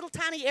people in this little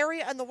tiny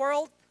area in the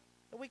world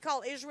that we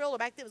call Israel. Or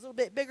back then it was a little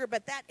bit bigger,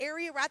 but that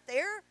area right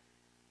there.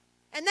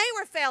 And they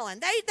were failing.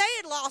 They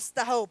had lost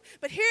the hope.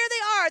 But here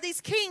they are.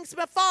 These kings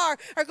from afar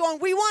are going,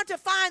 we want to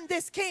find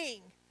this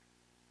king.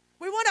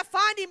 We want to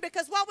find him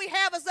because what we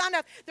have is not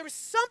enough. There was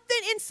something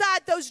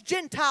inside those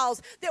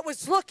Gentiles that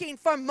was looking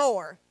for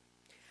more.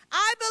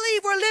 I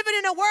believe we're living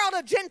in a world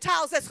of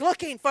Gentiles that's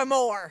looking for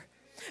more.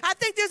 I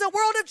think there's a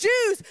world of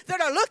Jews that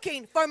are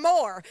looking for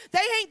more. They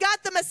ain't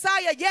got the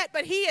Messiah yet,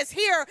 but he is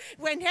here.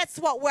 When that's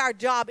what our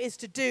job is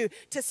to do,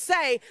 to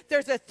say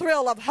there's a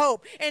thrill of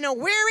hope. In a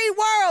weary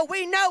world,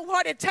 we know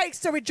what it takes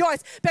to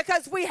rejoice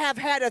because we have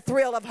had a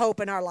thrill of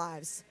hope in our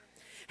lives.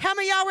 How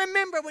many of y'all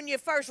remember when you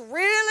first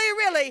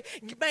really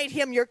made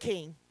him your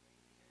king?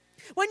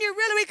 When you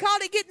really, we call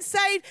it getting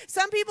saved.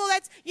 Some people,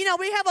 that's,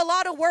 we have a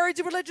lot of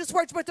words, religious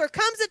words, but there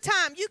comes a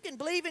time you can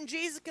believe in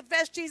Jesus,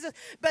 confess Jesus,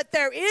 but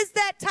there is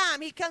that time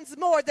he comes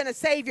more than a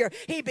Savior.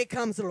 He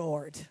becomes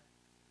Lord.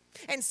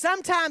 And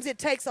sometimes it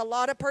takes a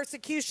lot of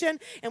persecution,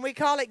 and we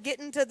call it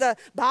getting to the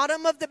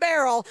bottom of the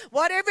barrel.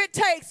 Whatever it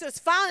takes is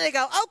finally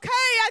go, okay,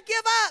 I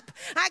give up.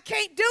 I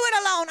can't do it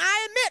alone.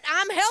 I admit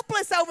I'm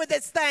helpless over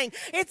this thing.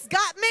 It's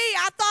got me.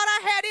 I thought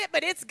I had it,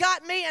 but it's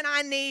got me, and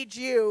I need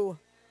you.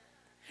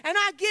 And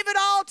I give it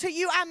all to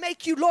you. I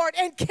make you Lord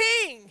and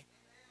King.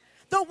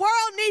 The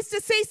world needs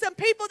to see some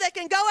people that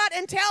can go out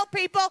and tell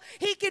people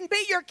he can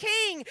be your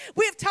king.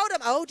 We've told them,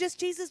 oh, just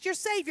Jesus, your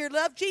Savior.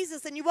 Love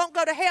Jesus and you won't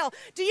go to hell.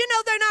 Do you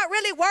know they're not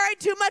really worried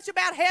too much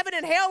about heaven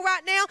and hell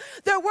right now?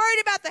 They're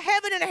worried about the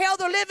heaven and hell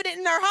they're living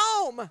in their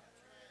home,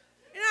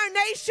 in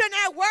our nation,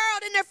 our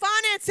world, in their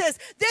finances.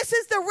 This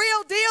is the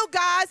real deal,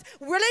 guys.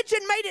 Religion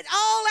made it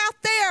all out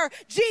there.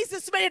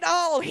 Jesus made it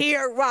all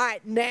here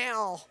right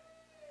now.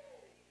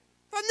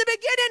 From the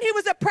beginning, he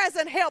was a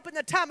present help in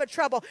the time of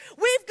trouble.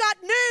 We've got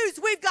news.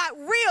 We've got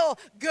real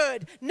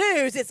good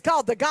news. It's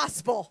called the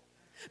gospel.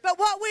 But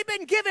what we've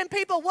been giving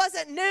people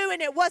wasn't new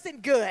and it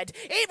wasn't good.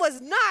 It was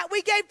not.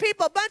 We gave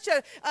people a bunch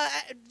of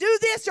do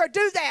this or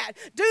do that.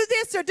 Do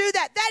this or do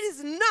that. That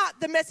is not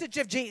the message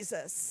of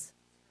Jesus.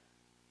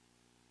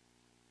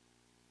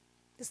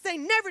 This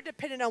thing never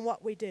depended on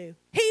what we do.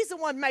 He's the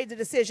one who made the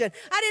decision.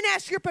 I didn't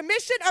ask your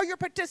permission or your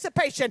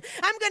participation.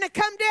 I'm going to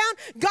come down.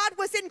 God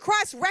was in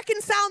Christ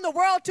reconciling the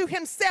world to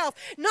himself,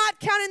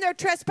 not counting their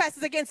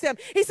trespasses against them.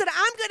 He said,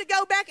 I'm going to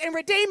go back and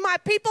redeem my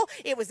people.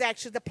 It was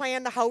actually the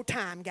plan the whole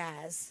time,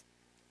 guys.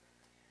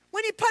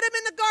 When he put him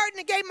in the garden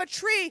and gave him a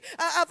tree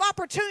of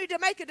opportunity to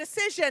make a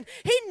decision,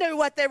 he knew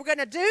what they were going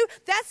to do.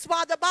 That's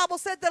why the Bible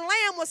said the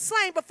lamb was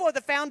slain before the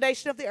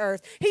foundation of the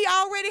earth. He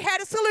already had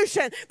a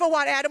solution for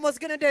what Adam was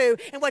going to do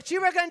and what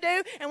you were going to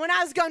do and what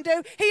I was going to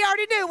do. He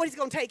already knew what he's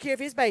going to take care of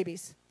his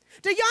babies.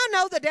 Do y'all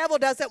know the devil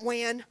doesn't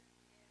win?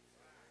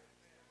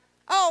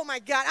 Oh, my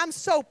God, I'm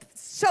so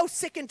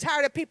sick and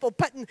tired of people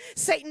putting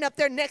Satan up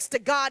there next to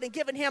God and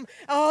giving him,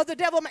 oh, the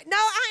devil. No,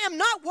 I am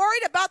not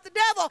worried about the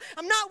devil.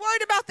 I'm not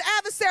worried about the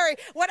adversary.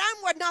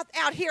 I'm not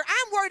out here.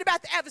 I'm worried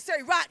about the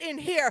adversary right in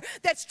here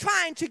that's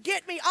trying to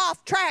get me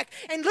off track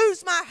and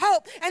lose my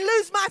hope and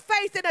lose my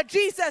faith in a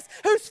Jesus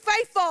who's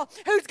faithful,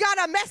 who's got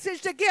a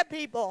message to give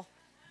people.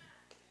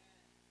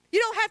 You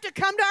don't have to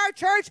come to our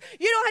church.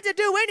 You don't have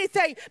to do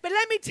anything. But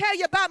let me tell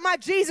you about my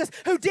Jesus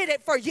who did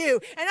it for you.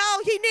 And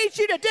all he needs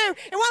you to do,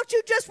 and won't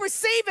you just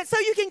receive it so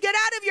you can get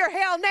out of your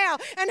hell now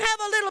and have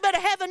a little bit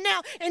of heaven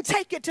now and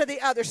take it to the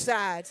other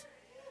side.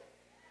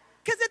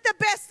 Because at the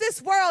best,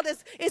 this world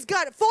is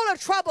got full of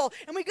trouble,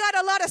 and we got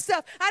a lot of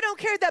stuff. I don't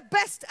care, the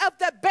best of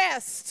the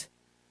best.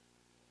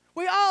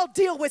 We all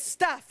deal with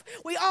stuff.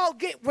 We all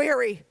get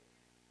weary.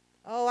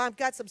 Oh, I've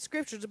got some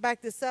scriptures to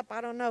back this up.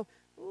 I don't know.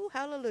 Ooh,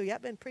 hallelujah.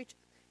 I've been preaching.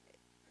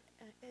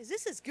 Is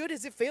this as good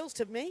as it feels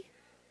to me?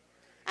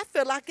 I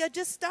feel like I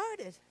just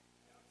started.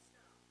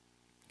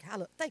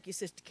 Thank you,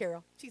 Sister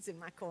Carol. She's in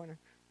my corner.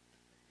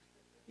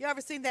 You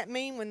ever seen that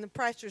meme when the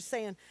pastor's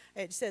saying,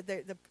 it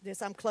said,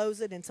 this, I'm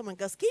closing, and someone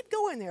goes, keep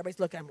going there. Everybody's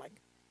looking at him like,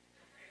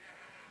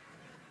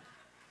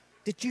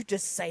 did you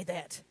just say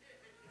that?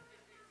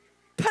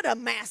 Put a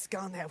mask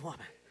on that woman.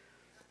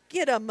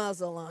 Get a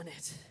muzzle on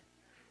it.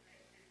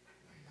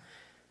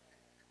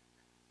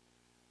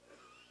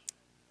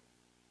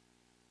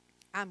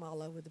 I'm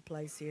all over the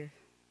place here.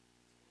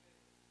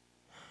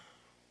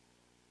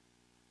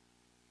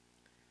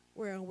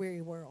 We're in a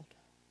weary world.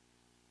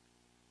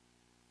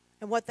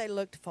 And what they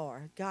looked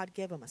for, God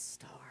gave them a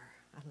star.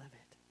 I love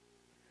it.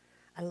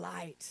 A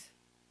light.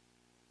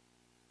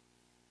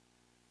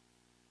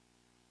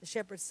 The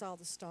shepherds saw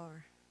the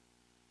star.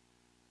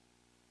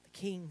 The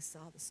king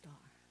saw the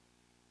star.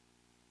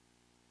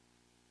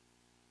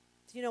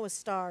 Do you know a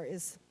star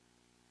is?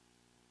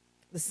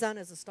 The sun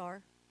is a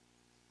star.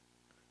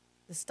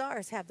 The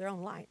stars have their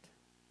own light,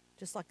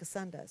 just like the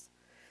sun does.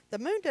 The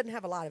moon doesn't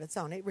have a light of its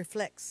own. It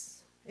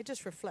reflects. It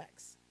just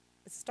reflects.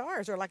 The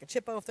stars are like a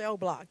chip off the old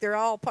block. They're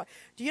all part.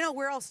 Do you know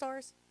we're all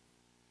stars?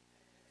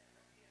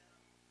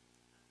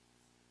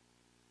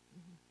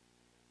 Mm-hmm.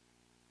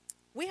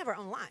 We have our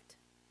own light.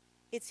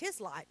 It's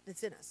his light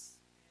that's in us.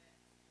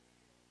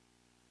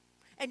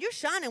 And you're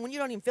shining when you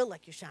don't even feel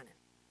like you're shining.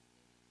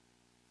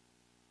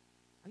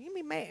 You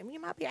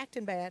might be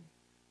acting bad.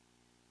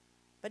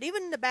 But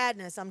even in the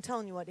badness, I'm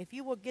telling you what, if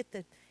you will get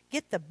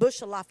the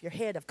bushel off your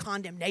head of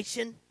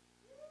condemnation,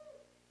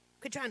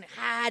 Quit trying to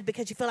hide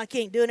because you feel like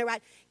you ain't doing it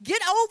right.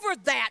 Get over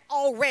that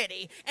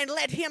already and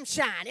let him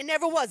shine. It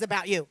never was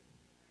about you.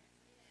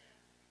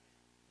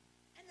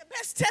 And the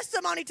best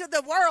testimony to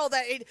the world,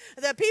 that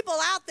the people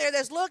out there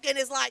that's looking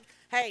is like,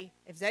 hey,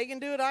 if they can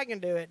do it, I can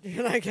do it.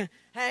 You're like,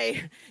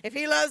 hey, if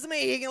he loves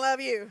me, he can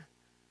love you.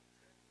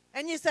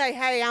 And you say,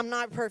 hey, I'm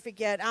not perfect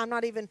yet. I'm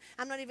not even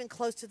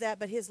close to that,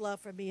 but his love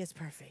for me is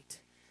perfect.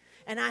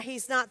 And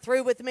he's not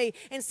through with me.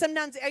 And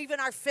sometimes even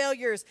our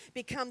failures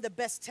become the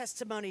best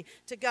testimony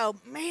to go,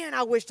 man,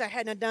 I wished I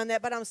hadn't done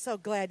that, but I'm so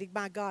glad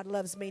my God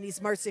loves me and he's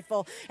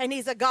merciful. And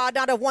he's a God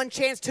not of one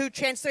chance, two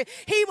chance, three.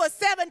 He was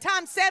 7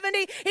 times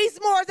 70. He's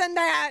more than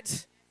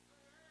that.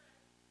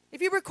 If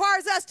he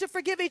requires us to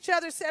forgive each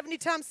other 70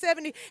 times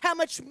 70, how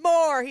much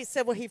more, he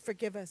said, will he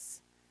forgive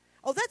us?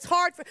 Oh, that's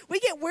hard. We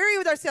get weary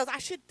with ourselves. I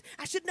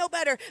should know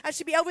better. I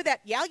should be over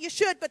that. Yeah, you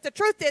should. But the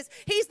truth is,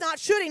 he's not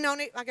shooting on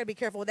it. I got to be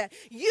careful with that.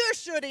 You're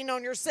shooting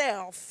on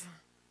yourself.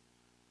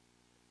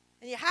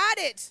 And you hide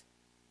it.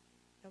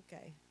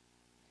 Okay.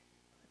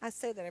 I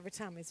say that every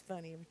time. It's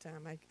funny every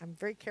time. I'm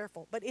very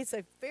careful. But it's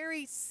a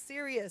very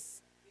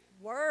serious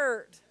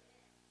word.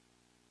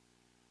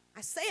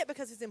 I say it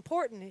because it's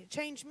important. It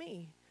changed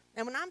me.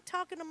 And when I'm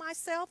talking to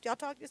myself, y'all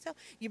talk to yourself,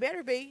 you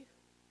better be.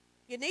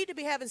 You need to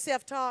be having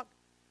self-talk.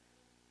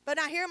 But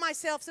I hear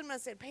myself, someone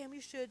said, Pam, you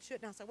should.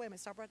 And I said, wait a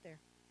minute, stop right there.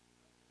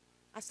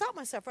 I stopped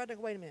myself right there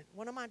and go, wait a minute.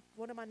 What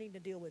am I needing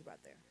to deal with right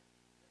there?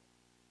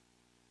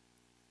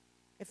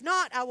 If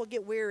not, I will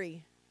get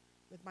weary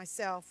with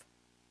myself.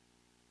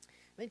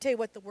 Let me tell you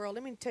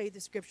let me tell you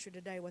the scripture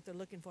today, what they're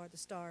looking for at the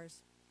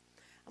stars.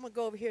 I'm going to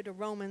go over here to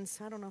Romans.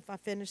 I don't know if I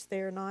finished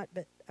there or not,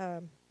 but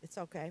it's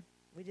okay.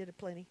 We did it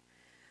plenty.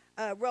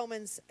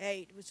 Romans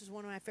 8, which is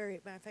one of my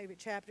favorite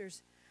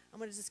chapters. I'm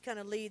going to just kind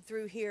of lead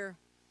through here.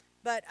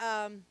 But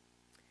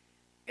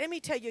let me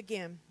tell you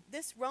again,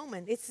 this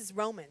is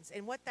Romans.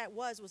 And what that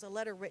was a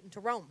letter written to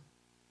Rome,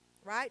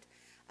 right?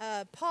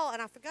 Paul,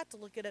 and I forgot to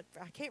look at it.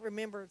 I can't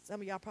remember. Some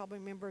of y'all probably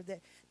remember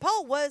that.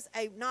 Paul was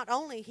not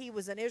only he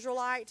was an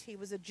Israelite, he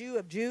was a Jew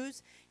of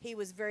Jews. He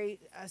was very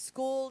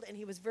schooled, and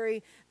he was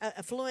very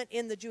affluent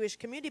in the Jewish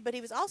community, but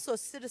he was also a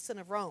citizen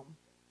of Rome.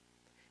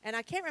 And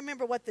I can't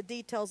remember what the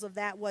details of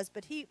that was,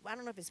 but I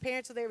don't know if his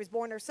parents were there, he was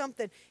born there or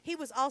something. He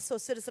was also a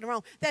citizen of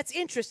Rome. That's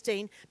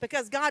interesting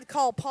because God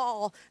called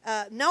Paul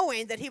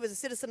knowing that he was a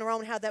citizen of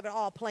Rome and how that would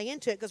all play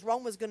into it, because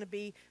Rome was going to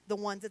be the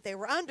ones that they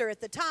were under at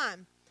the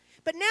time.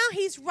 But now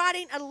he's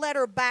writing a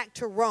letter back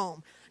to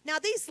Rome. Now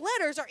these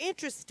letters are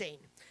interesting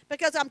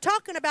because I'm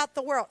talking about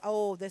the world.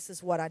 Oh, this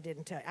is what I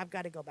didn't tell you. I've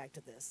got to go back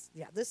to this.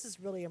 Yeah, this is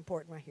really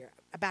important right here.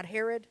 About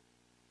Herod.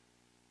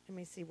 Let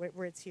me see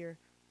where it's here.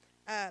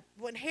 I'm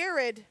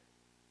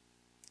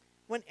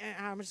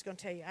just going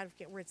to tell you, I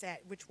forget where it's at,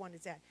 which one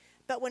it's at.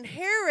 But when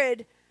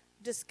Herod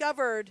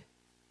discovered,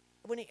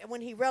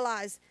 when he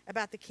realized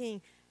about the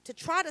king, to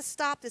try to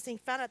stop this, he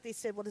found out, they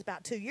said, well, it's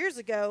about 2 years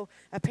ago,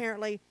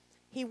 apparently,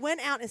 he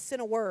went out and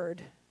sent a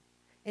word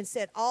and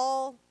said,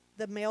 all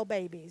the male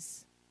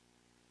babies,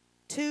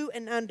 2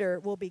 and under,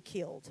 will be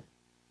killed.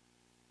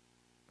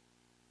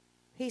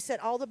 He said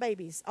all the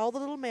babies, all the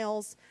little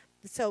males,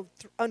 so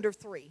under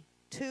 3.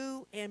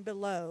 2 and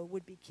below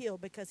would be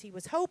killed, because he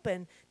was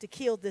hoping to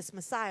kill this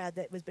Messiah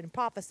that was been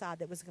prophesied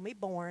that was going to be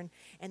born.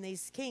 And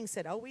these kings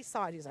said, oh, we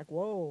saw it. He's like,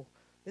 whoa,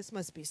 this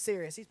must be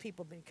serious. These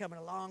people have been coming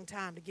a long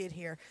time to get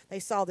here. They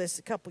saw this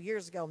a couple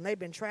years ago, and they've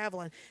been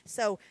traveling.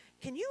 So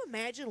can you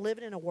imagine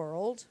living in a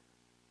world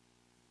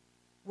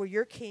where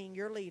your king,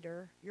 your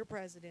leader, your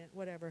president,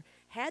 whatever,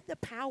 had the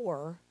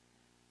power,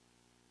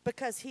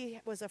 because he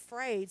was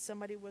afraid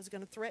somebody was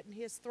going to threaten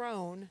his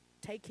throne,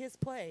 take his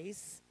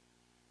place,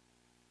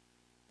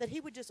 that he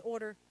would just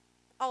order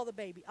all the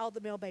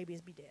male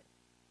babies be dead.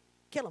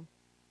 Kill them.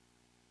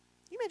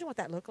 Can you imagine what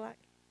that looked like?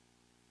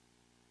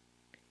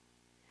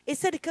 It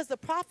said because the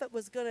prophet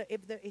was going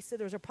to, he said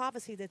there was a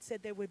prophecy that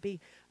said there would be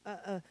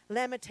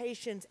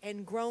lamentations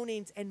and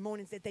groanings and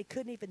moanings that they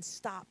couldn't even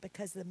stop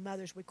because the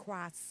mothers would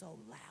cry so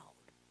loud.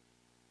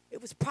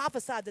 It was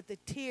prophesied that the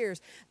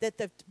tears, that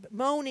the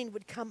moaning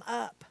would come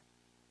up,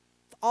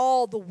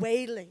 all the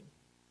wailing.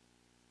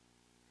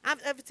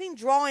 I've seen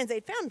drawings. They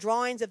found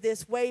drawings of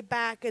this way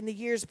back in the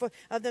years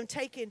of them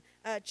taking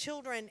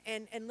children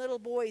and little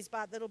babies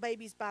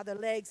by their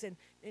legs and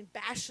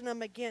bashing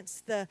them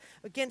against the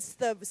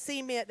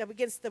cement,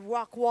 against the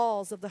rock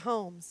walls of the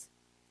homes.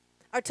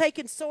 Or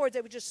taking swords,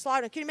 they would just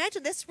slaughter them. Can you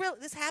imagine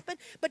this happened?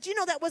 But you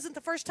know that wasn't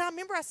the first time.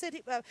 Remember I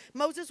said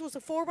Moses was a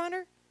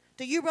forerunner?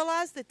 Do you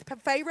realize that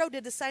Pharaoh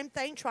did the same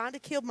thing trying to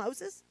kill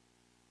Moses?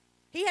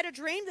 He had a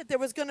dream that there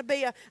was going to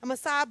be a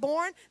Messiah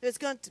born that was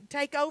going to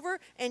take over,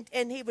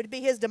 and he would be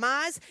his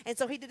demise. And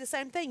so he did the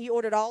same thing. He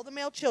ordered all the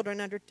male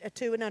children under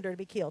 2 and under to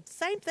be killed.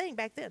 Same thing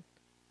back then.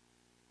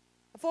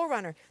 A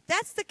forerunner.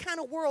 That's the kind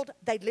of world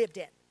they lived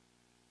in.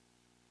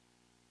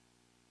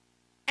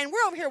 And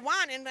we're over here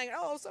whining and thinking,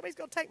 oh, somebody's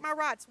going to take my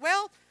rights.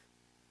 Well,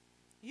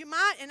 you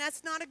might, and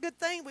that's not a good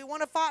thing. We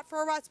want to fight for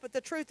our rights, but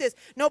the truth is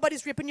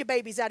nobody's ripping your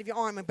babies out of your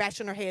arm and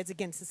bashing their heads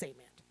against the cement.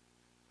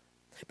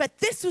 But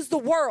this was the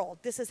world.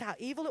 This is how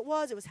evil it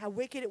was. It was how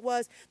wicked it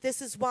was.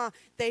 This is why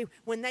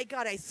when they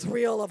got a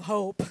thrill of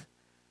hope,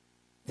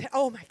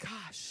 oh my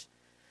gosh,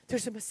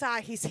 there's a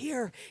Messiah. He's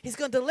here. He's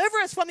going to deliver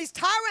us from these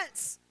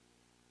tyrants.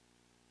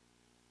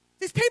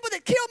 These people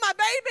that killed my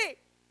baby.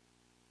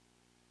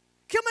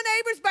 Killed my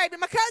neighbor's baby,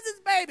 my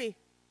cousin's baby.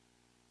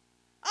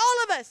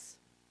 All of us.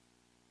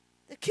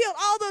 They killed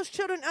all those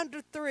children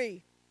under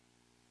 3.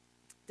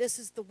 This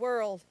is the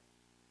world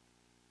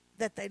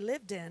that they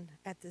lived in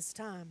at this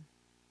time.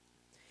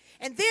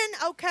 And then,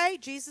 okay,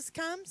 Jesus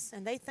comes,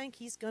 and they think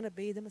he's going to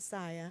be the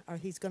Messiah, or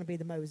he's going to be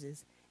the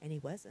Moses, and he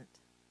wasn't.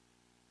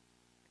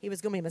 He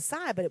was going to be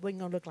Messiah, but it wasn't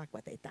going to look like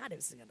what they thought it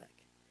was going to look.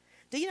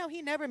 Do you know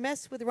he never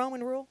messed with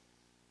Roman rule?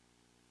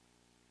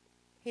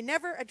 He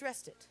never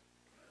addressed it.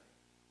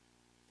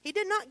 He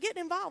did not get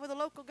involved with the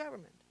local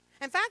government.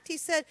 In fact, he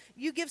said,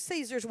 you give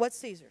Caesar's what's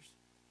Caesar's.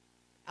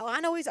 Oh, I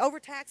know he's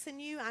overtaxing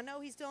you. I know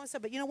he's doing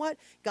stuff, but you know what?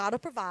 God will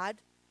provide.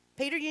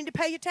 Peter, you need to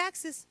pay your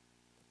taxes.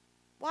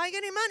 Why you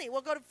get any money?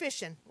 We'll go to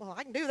fishing. Well,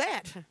 I can do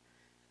that.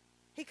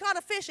 He caught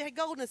a fish that had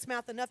gold in its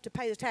mouth enough to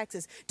pay the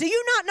taxes. Do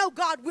you not know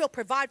God will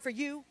provide for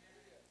you?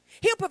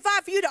 He'll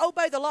provide for you to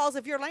obey the laws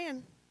of your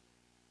land.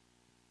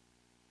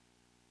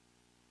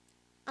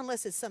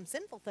 Unless it's some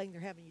sinful thing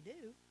they're having you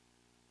do.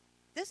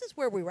 This is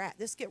where we were at.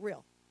 Let's get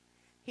real.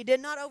 He did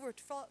not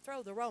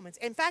overthrow the Romans.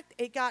 In fact,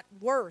 it got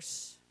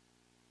worse.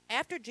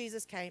 After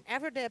Jesus came,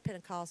 after the day of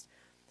Pentecost,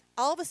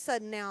 all of a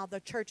sudden now the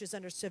church is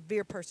under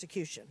severe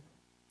persecution.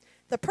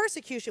 The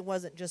persecution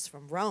wasn't just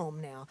from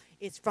Rome now.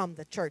 It's from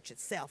the church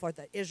itself, or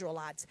the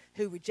Israelites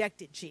who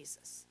rejected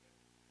Jesus.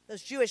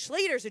 Those Jewish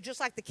leaders who, just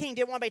like the king,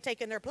 didn't want anybody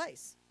taking their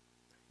place.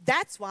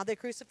 That's why they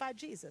crucified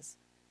Jesus.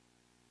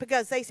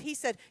 Because he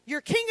said,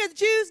 you're king of the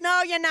Jews?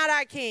 No, you're not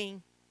our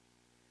king.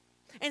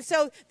 And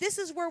so this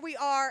is where we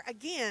are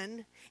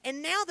again.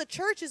 And now the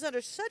church is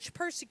under such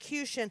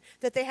persecution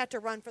that they have to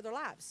run for their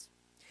lives.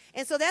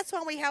 And so that's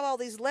why we have all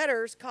these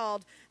letters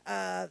called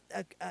the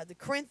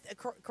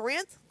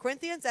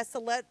Corinthians. That's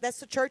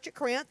the church at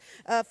Corinth.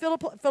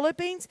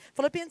 Philippians,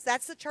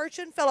 that's the church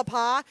in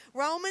Philippi.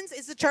 Romans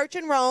is the church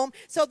in Rome.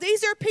 So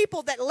these are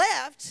people that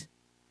left,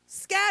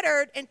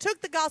 scattered, and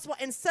took the gospel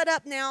and set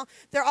up now.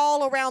 They're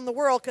all around the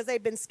world because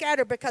they've been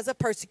scattered because of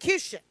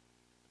persecution.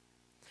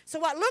 So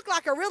what looked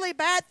like a really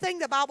bad thing,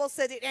 the Bible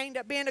said it ended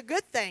up being a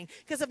good thing.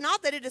 Because if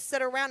not, they'd just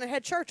sit around and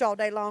had church all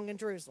day long in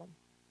Jerusalem.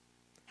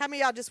 How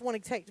many of y'all just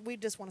want to we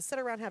just want to sit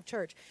around and have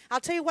church? I'll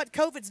tell you what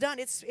COVID's done.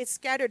 It's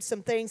scattered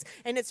some things,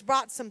 and it's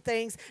brought some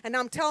things. And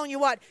I'm telling you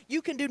what,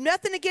 you can do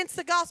nothing against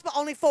the gospel,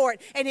 only for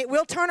it. And it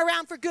will turn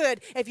around for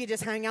good if you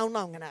just hang on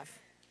long enough.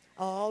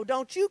 Oh,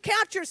 don't you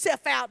count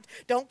yourself out.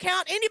 Don't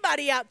count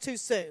anybody out too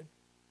soon.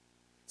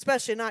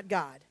 Especially not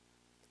God.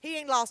 He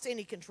ain't lost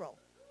any control.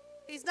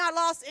 He's not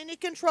lost any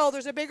control.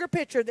 There's a bigger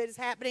picture that is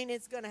happening.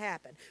 It's going to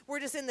happen.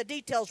 We're just in the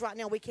details right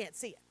now. We can't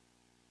see it.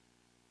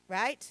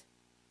 Right?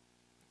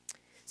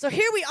 So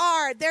here we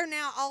are. They're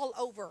now all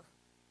over.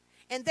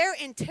 And they're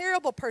in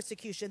terrible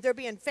persecution. They're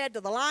being fed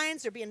to the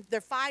lions. They're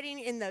fighting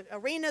in the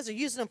arenas. They're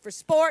using them for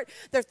sport.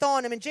 They're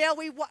throwing them in jail.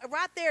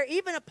 Right there,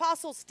 even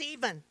Apostle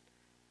Stephen,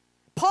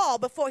 Paul,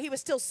 before he was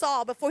still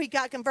Saul, before he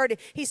got converted,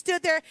 he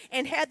stood there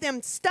and had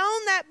them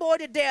stone that boy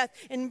to death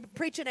and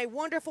preaching a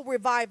wonderful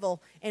revival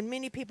and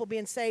many people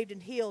being saved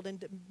and healed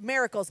and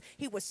miracles.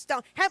 He was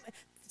stoned.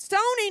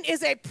 Stoning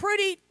is a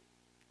pretty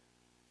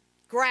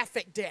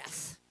graphic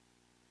death.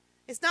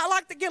 It's not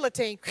like the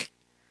guillotine.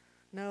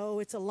 No,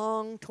 it's a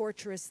long,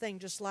 torturous thing,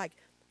 just like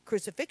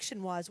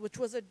crucifixion was, which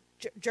was a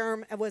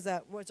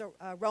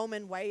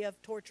Roman way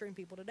of torturing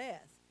people to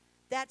death.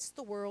 That's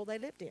the world they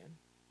lived in.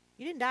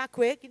 You didn't die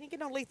quick. You didn't get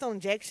no lethal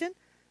injection.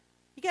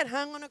 You got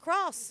hung on a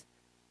cross.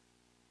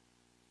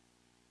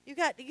 You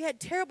had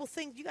terrible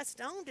things. You got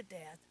stoned to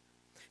death.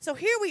 So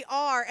here we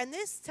are, and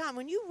this time,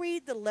 when you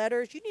read the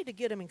letters, you need to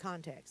get them in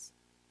context.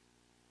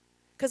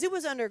 Because it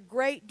was under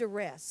great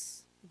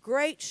duress,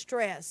 great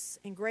stress,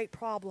 and great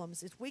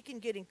problems. If we can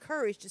get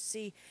encouraged to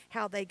see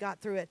how they got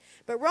through it.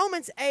 But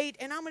Romans 8,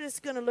 and I'm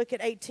just going to look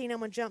at 18. I'm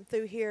going to jump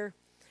through here.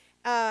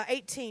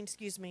 18,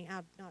 excuse me.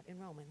 I'm not in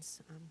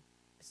Romans. I'm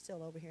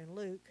still over here in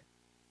Luke.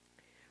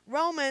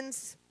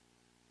 Romans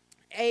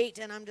 8,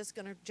 and I'm just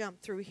going to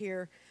jump through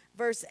here.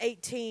 Verse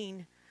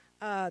 18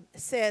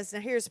 says, now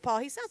here's Paul.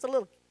 He sounds a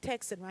little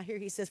Texan right here.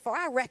 He says, for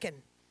I reckon.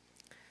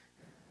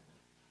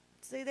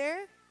 See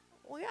there?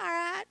 We all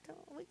right.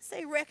 We can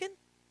say reckon.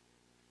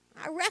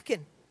 I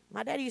reckon.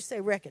 My daddy used to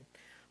say reckon.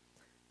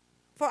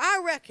 For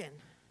I reckon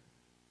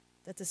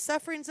that the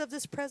sufferings of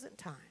this present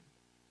time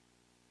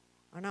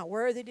are not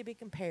worthy to be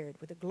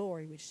compared with the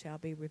glory which shall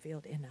be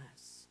revealed in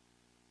us.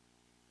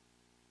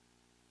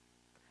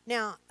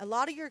 Now, a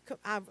lot of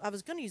I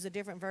was going to use a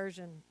different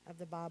version of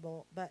the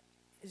Bible, but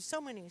there's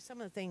some of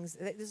the things,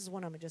 this is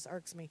one of them that just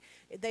irks me.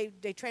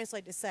 They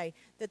translate to say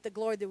that the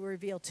glory that will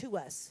reveal to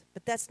us.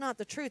 But that's not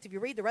the truth. If you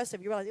read the rest of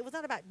it, you realize it was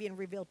not about being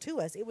revealed to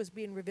us. It was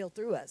being revealed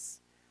through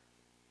us.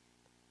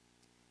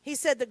 He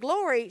said the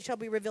glory shall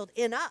be revealed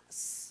in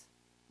us.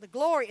 The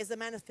glory is the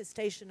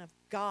manifestation of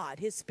God,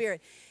 His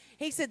Spirit.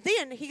 He said,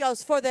 then he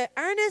goes, for the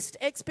earnest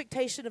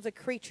expectation of the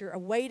creature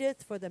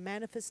awaiteth for the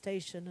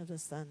manifestation of the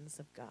sons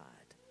of God.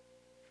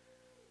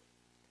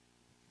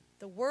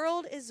 The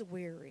world is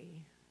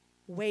weary,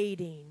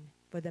 waiting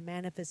for the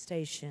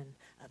manifestation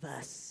of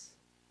us,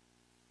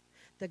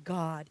 the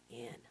God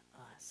in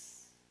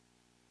us.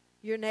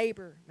 Your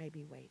neighbor may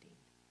be waiting.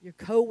 Your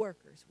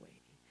co-worker's waiting.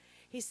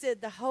 He said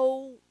the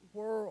whole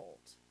world,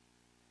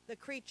 the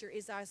creature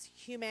is us,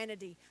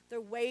 humanity. They're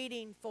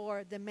waiting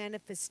for the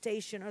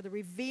manifestation or the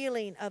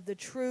revealing of the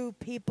true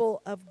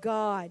people of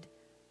God.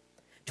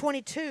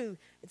 22,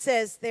 it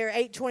says there,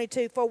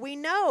 8:22, for we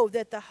know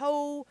that the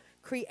whole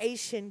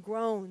creation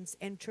groans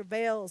and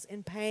travails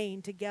in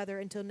pain together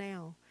until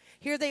now.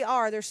 Here they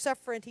are, they're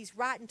suffering. He's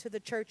writing to the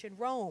church in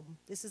Rome.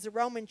 This is a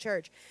Roman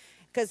church.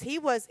 Because he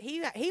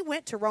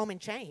went to Rome in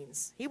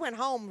chains. He went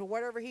home to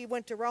whatever he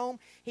went to Rome.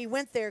 He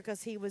went there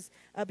because he was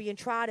being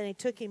tried, and they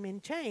took him in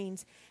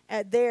chains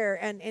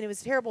there. And it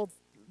was terrible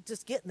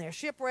just getting there.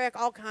 Shipwreck,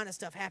 all kind of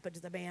stuff happened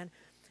to the man.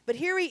 But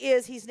here he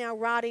is. He's now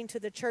writing to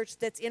the church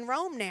that's in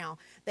Rome now.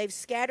 They've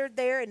scattered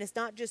there, and it's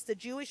not just the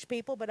Jewish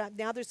people, but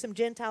now there's some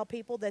Gentile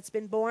people that's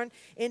been born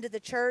into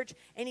the church.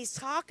 And he's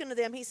talking to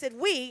them. He said,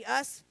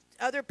 us,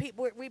 other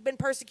people, we've been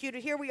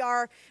persecuted. Here we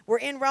are. We're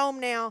in Rome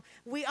now.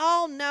 We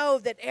all know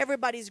that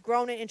everybody's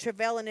groaning and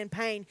travailing in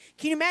pain.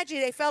 Can you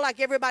imagine? They felt like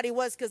everybody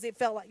was, because it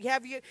felt like,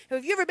 have you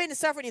ever been to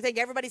suffering? You think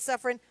everybody's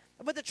suffering?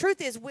 But the truth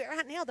is,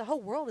 right now, the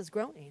whole world is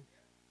groaning.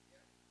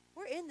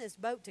 We're in this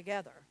boat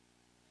together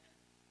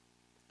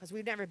because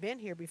we've never been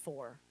here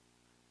before.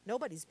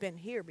 Nobody's been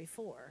here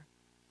before.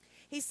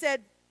 He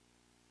said,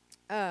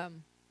 they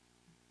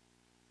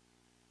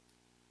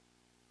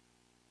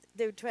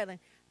were trailing.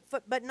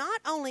 But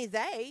not only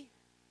they,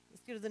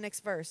 let's go to the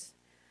next verse.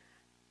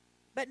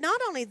 But not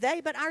only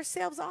they, but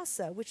ourselves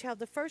also, which have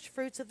the first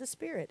fruits of the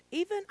Spirit,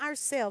 even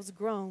ourselves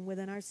groan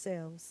within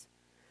ourselves,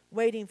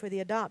 waiting for the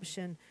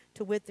adoption,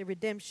 to wit, the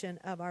redemption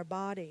of our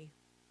body.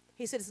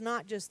 He said it's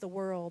not just the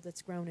world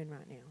that's groaning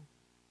right now.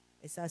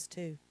 It's us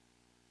too.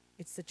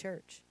 It's the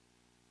church.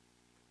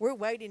 We're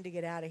waiting to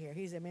get out of here.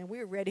 He said, man,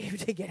 we're ready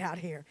to get out of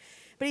here.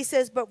 But he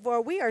says, but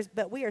we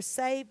are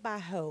saved by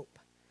hope.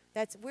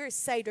 We're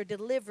saved or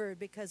delivered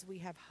because we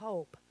have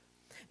hope.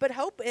 But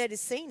hope that is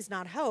seen is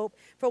not hope.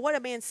 For what a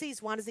man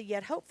sees, why does he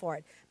yet hope for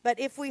it? But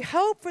if we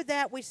hope for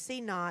that which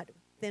see not,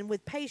 then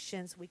with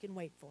patience we can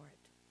wait for it.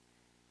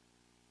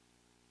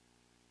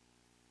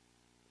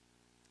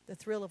 The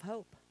thrill of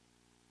hope.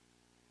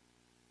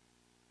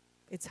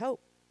 It's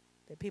hope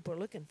that people are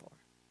looking for.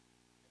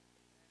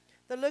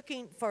 They're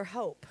looking for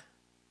hope.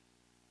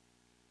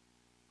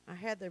 I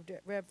had the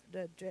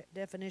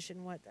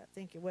definition, what I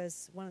think it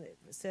was, one of it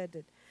said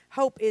that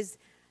hope is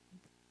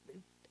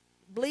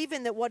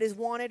believing that what is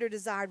wanted or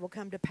desired will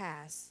come to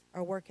pass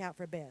or work out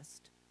for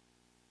best.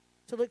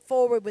 To look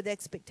forward with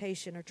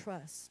expectation or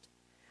trust.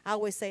 I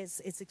always say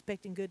it's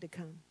expecting good to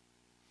come.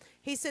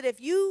 He said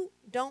if you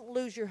don't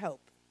lose your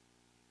hope,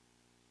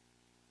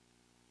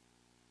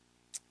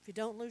 if you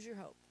don't lose your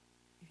hope,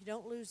 if you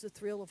don't lose the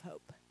thrill of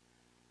hope,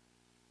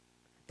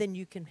 then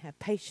you can have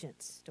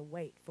patience to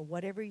wait for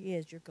whatever it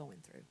is you're going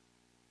through.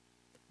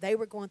 They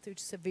were going through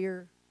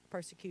severe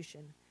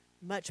persecution,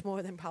 much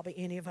more than probably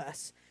any of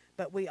us.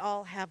 But we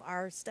all have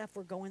our stuff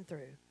we're going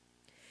through.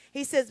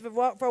 He says,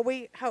 for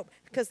we hope,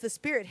 because the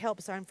Spirit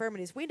helps our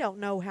infirmities. We don't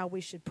know how we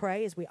should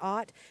pray as we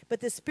ought, but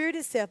the Spirit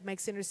itself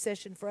makes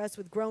intercession for us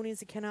with groanings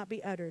that cannot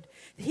be uttered.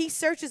 He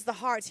searches the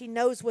hearts. He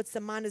knows what's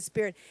the mind of the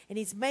Spirit, and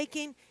He's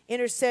making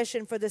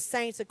intercession for the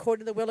saints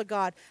according to the will of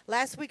God.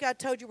 Last week I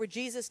told you where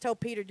Jesus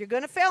told Peter, you're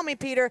going to fail me,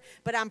 Peter,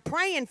 but I'm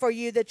praying for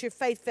you that your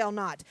faith fail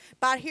not.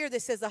 But here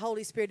this says the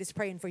Holy Spirit is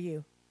praying for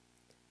you.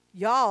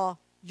 Y'all,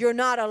 you're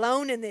not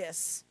alone in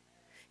this.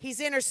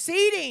 He's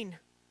interceding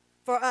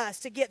for us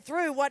to get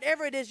through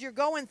whatever it is you're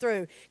going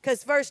through.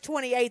 Because verse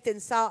 28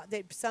 then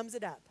that sums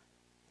it up.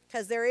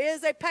 Because there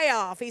is a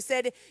payoff. He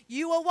said,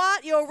 you will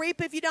what? You'll reap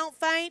if you don't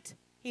faint.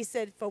 He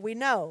said, for we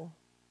know,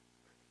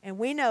 and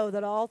we know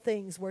that all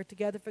things work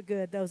together for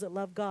good. Those that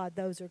love God,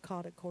 those are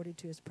called according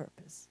to His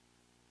purpose.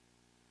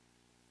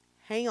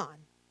 Hang on.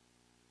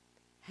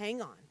 Hang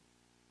on.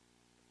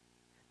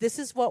 This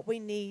is what we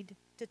need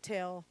to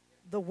tell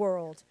the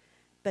world.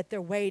 But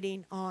they're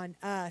waiting on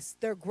us.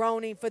 They're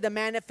groaning for the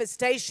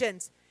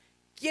manifestations.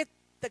 Get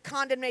the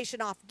condemnation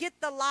off. Get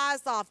the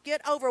lies off. Get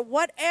over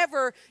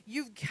whatever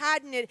you've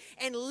hidden it.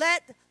 And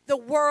let the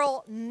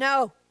world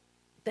know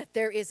that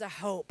there is a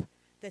hope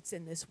that's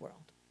in this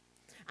world.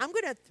 I'm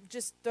going to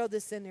just throw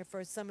this in there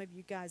for some of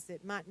you guys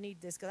that might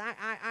need this. Because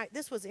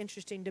this was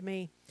interesting to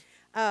me.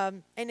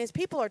 And as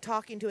people are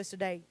talking to us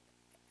today,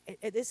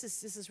 this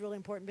is really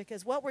important,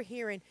 because what we're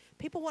hearing,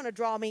 people want to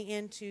draw me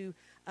into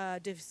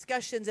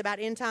discussions about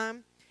end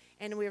time,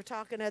 And we were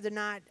talking the other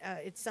night,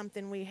 it's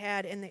something we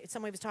had, and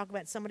somebody was talking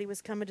about somebody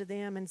was coming to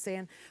them and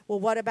saying,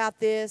 well, what about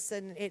this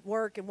and at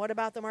work, and what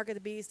about the mark of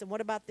the beast, and what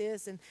about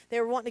this? And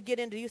they were wanting to get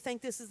into, do you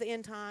think this is the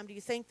end time? Do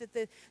you think that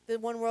the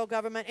one world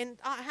government? And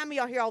how many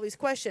of y'all hear all these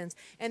questions?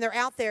 And they're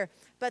out there.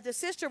 But the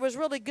sister was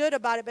really good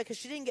about it because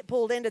she didn't get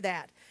pulled into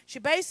that. She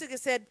basically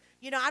said,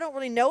 I don't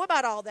really know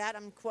about all that.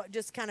 I'm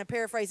just kind of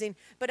paraphrasing.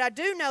 But I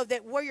do know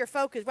that where you're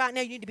focused, right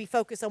now you need to be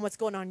focused on what's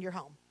going on in your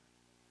home.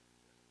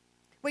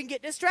 We can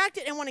get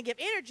distracted and want to give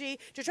energy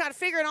to try to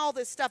figure all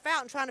this stuff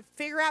out and trying to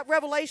figure out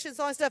revelations,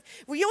 all that stuff.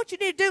 Well, what you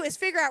need to do is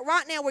figure out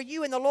right now where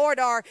you and the Lord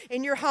are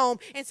in your home.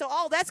 And so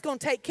all that's going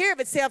to take care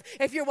of itself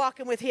if you're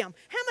walking with Him.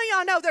 How many of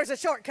y'all know there's a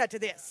shortcut to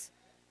this?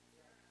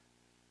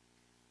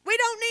 We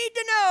don't need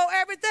to know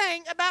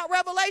everything about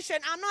Revelation.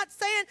 I'm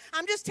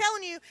just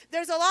telling you,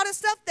 there's a lot of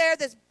stuff there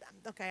that's,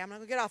 okay, I'm not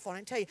going to get off on it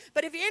and tell you.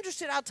 But if you're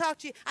interested, I'll talk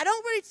to you. I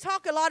don't really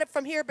talk a lot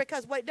from here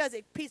because what it does,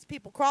 it keeps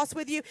people cross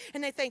with you.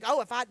 And they think,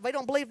 if we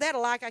don't believe that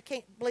alike, I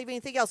can't believe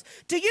anything else.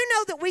 Do you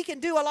know that we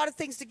can do a lot of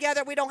things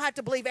together? We don't have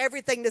to believe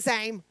everything the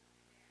same.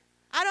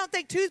 I don't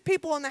think two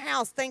people in the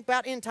house think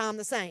about end time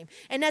the same.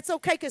 And that's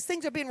okay because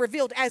things are being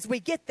revealed as we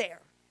get there.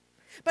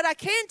 But I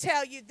can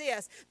tell you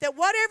this, that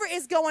whatever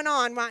is going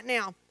on right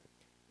now,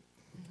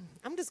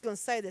 I'm just going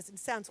to say this. It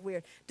sounds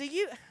weird.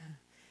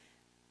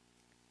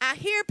 I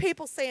hear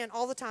people saying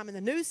all the time, and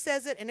the news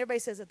says it, and everybody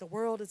says that the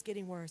world is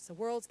getting worse. The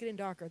world's getting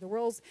darker. The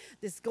world's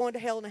going to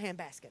hell in a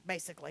handbasket,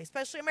 basically,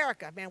 especially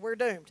America. Man, we're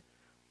doomed.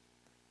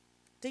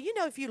 Do you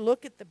know if you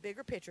look at the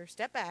bigger picture,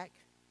 step back,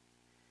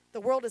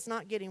 the world is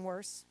not getting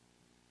worse.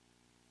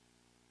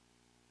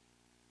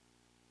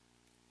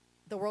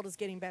 The world is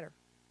getting better.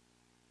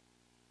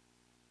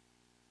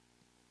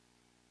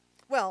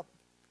 Well,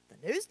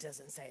 the news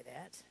doesn't say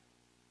that.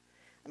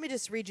 Let me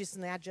just read you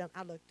something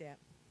I looked at.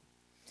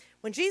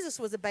 When Jesus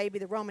was a baby,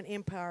 the Roman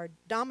Empire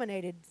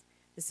dominated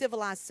the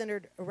civilized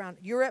centered around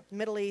Europe,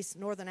 Middle East,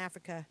 Northern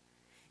Africa.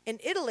 In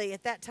Italy,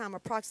 at that time,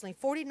 approximately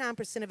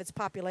 49% of its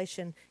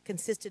population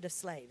consisted of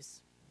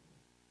slaves.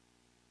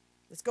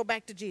 Let's go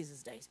back to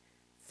Jesus' days.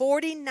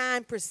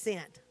 49%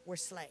 were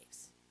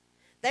slaves.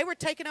 They were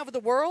taking over the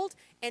world,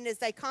 and as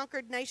they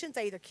conquered nations,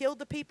 they either killed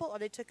the people or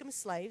they took them as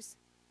slaves.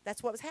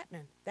 That's what was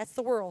happening. That's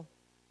the world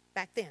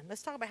back then.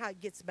 Let's talk about how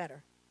it gets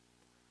better.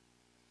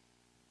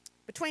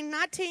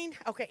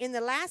 In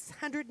the last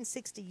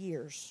 160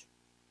 years,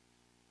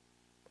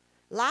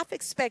 life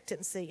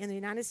expectancy in the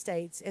United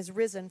States has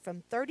risen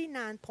from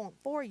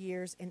 39.4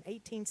 years in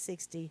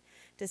 1860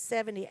 to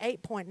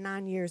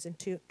 78.9 years in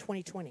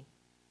 2020.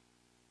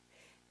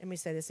 Let me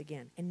say this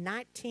again. In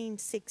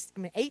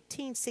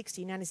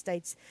 1860, United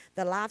States,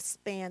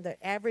 the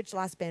average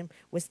lifespan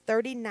was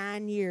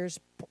 39 years,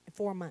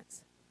 4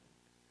 months.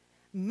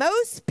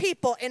 Most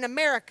people in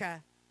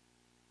America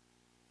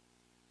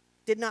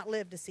did not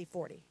live to see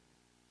 40.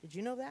 Did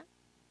you know that?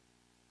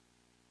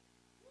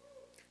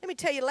 Let me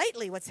tell you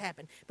lately what's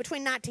happened.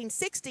 Between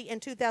 1960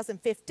 and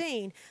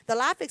 2015, the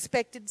life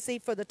expectancy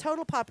for the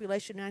total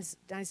population of the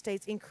United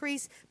States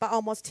increased by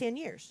almost 10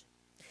 years.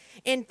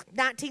 In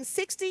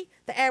 1960,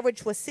 the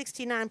average was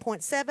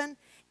 69.7.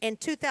 In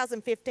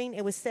 2015,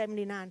 it was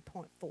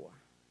 79.4.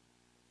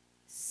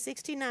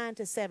 69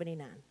 to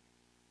 79.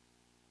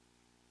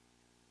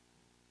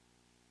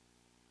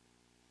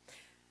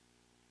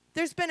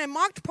 There's been a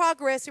marked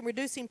progress in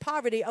reducing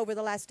poverty over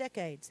the last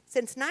decades.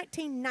 Since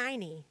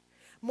 1990,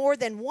 more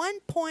than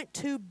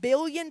 1.2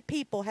 billion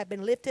people have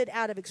been lifted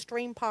out of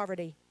extreme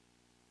poverty.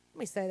 Let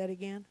me say that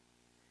again.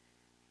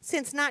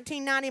 Since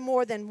 1990,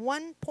 more than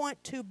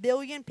 1.2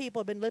 billion people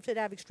have been lifted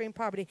out of extreme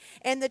poverty.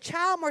 And the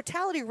child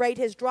mortality rate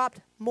has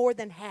dropped more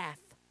than half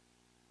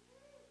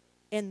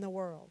in the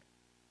world.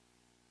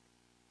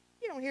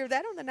 You don't hear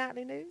that on the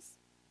nightly news.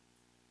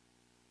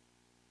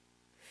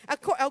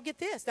 Get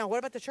this. Now, what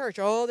about the church?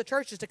 Oh, the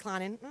church is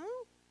declining.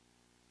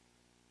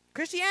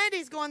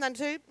 Christianity's going on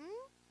too.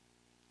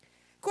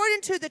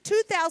 According to the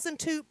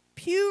 2002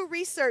 Pew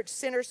Research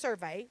Center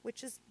survey,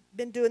 which has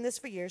been doing this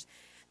for years,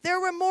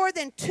 there were more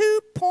than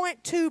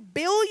 2.2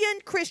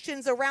 billion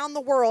Christians around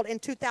the world in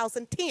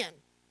 2010.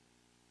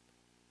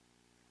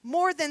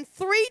 More than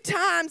 3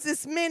 times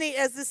as many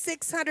as the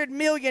 600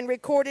 million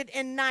recorded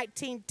in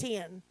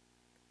 1910.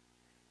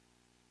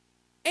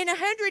 In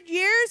 100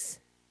 years,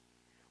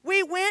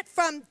 we went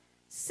from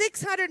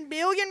 600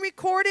 million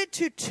recorded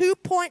to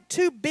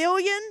 2.2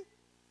 billion.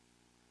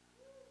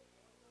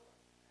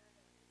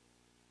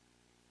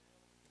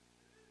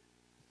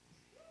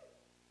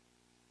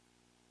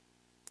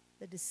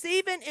 The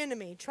deceiving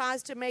enemy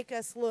tries to make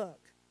us look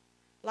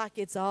like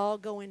it's all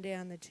going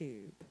down the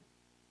tube.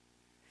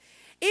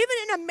 Even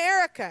in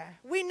America,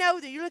 we know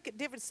that you look at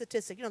different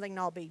statistics. They can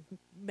all be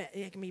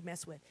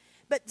messed with.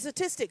 But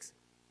statistics.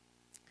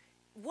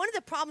 One of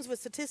the problems with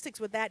statistics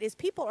with that is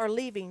people are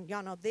leaving,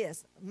 y'all know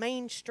this,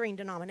 mainstream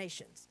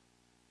denominations.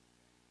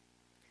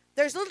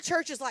 There's little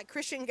churches like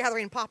Christian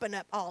Gathering popping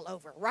up all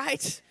over,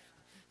 right?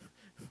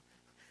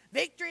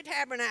 Victory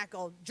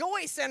Tabernacle,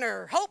 Joy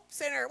Center, Hope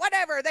Center,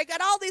 whatever. They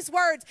got all these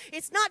words.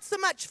 It's not so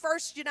much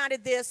First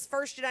United this,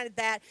 First United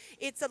that.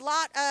 It's a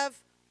lot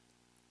of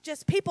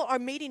just people are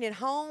meeting in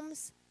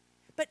homes.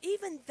 But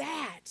even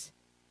that,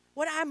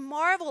 what I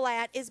marvel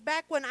at is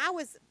back when I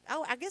was,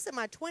 I guess in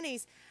my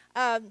 20s,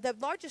 the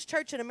largest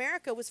church in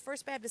America was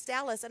First Baptist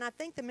Dallas, and I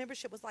think the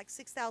membership was like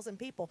 6,000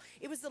 people.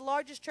 It was the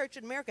largest church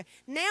in America.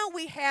 Now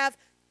we have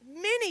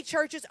many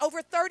churches,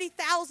 over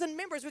 30,000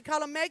 members. We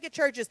call them mega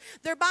churches.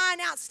 They're buying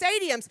out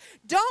stadiums.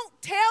 Don't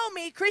tell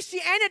me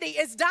Christianity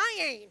is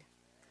dying.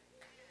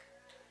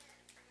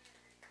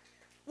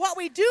 What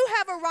we do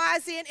have a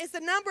rise in is the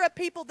number of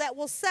people that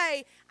will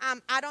say,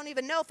 I don't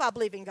even know if I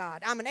believe in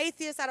God. I'm an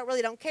atheist. I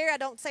don't care. I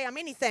don't say I'm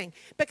anything.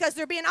 Because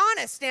they're being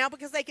honest now,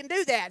 because they can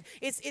do that.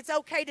 It's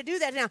okay to do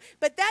that now.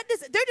 But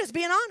they're just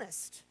being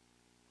honest.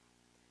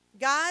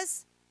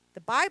 Guys,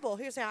 the Bible,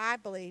 here's how I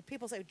believe.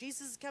 People say,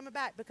 Jesus is coming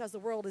back because the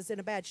world is in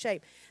a bad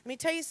shape. Let me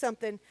tell you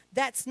something.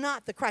 That's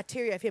not the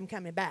criteria of him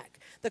coming back.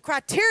 The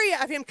criteria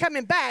of him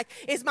coming back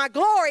is my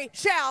glory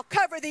shall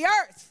cover the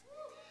earth.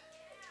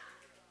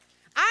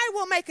 I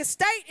will make a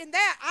state in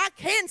that. I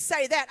can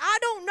say that. I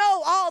don't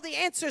know all the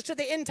answers to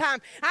the end time.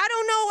 I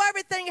don't know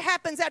everything that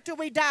happens after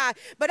we die.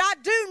 But I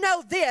do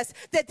know this,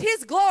 that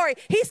his glory,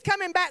 he's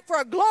coming back for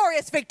a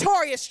glorious,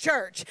 victorious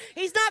church.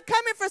 He's not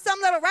coming for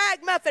some little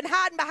ragamuffin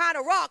hiding behind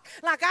a rock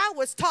like I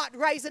was taught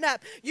raising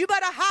up. You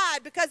better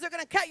hide because they're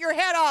going to cut your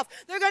head off.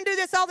 They're going to do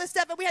this, all this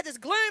stuff. And we had this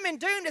gloom and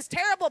doom, this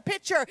terrible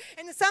picture.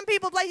 And then some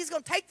people believe he's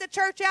going to take the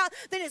church out.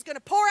 Then he's going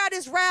to pour out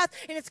his wrath.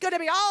 And it's going to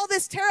be all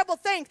this terrible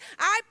thing.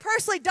 I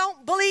personally don't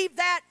believe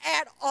that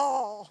at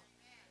all.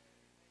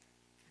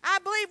 I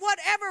believe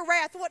whatever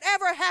wrath,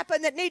 whatever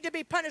happened that need to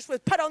be punished was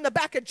put on the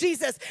back of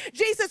Jesus.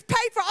 Jesus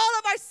paid for all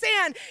of our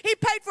sin. He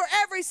paid for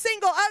every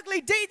single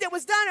ugly deed that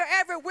was done or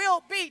ever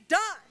will be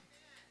done.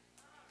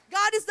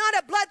 God is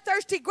not a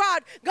bloodthirsty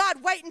God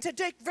waiting to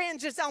take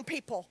vengeance on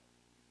people.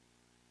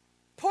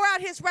 Pour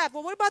out his wrath.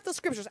 Well, what about the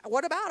scriptures?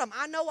 What about them?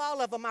 I know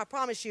all of them, I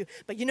promise you.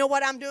 But you know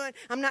what I'm doing?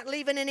 I'm not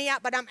leaving any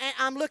out, but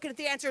I'm looking at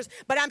the answers.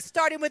 But I'm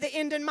starting with the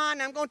end in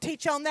mind. I'm going to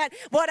teach on that.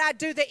 What I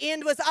do, the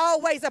end was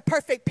always a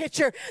perfect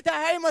picture. The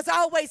aim was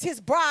always his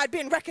bride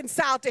being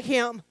reconciled to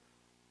him.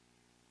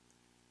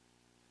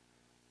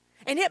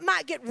 And it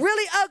might get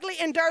really ugly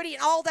and dirty,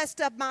 and all that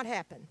stuff might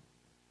happen.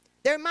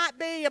 There might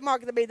be a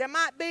mark of the beast. There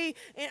might be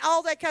and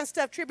all that kind of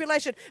stuff,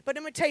 tribulation. But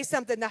let me tell you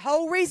something. The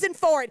whole reason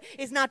for it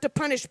is not to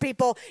punish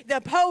people.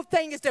 The whole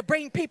thing is to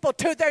bring people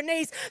to their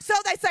knees. So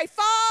they say,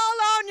 fall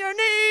on your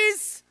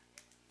knees.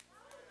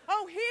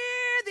 Oh,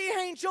 hear the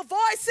angel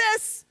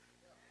voices.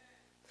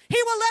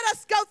 He will let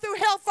us go through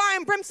hellfire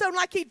and brimstone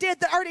like he did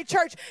the early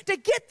church to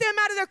get them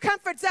out of their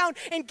comfort zone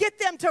and get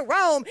them to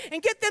Rome and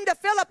get them to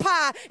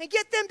Philippi and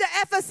get them to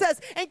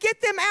Ephesus and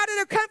get them out of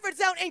their comfort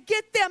zone and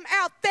get them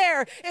out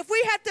there. If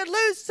we have to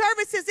lose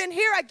services in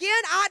here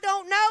again, I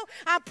don't know.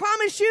 I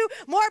promise you,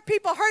 more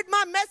people heard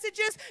my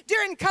messages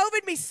during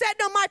COVID, me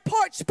sitting on my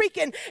porch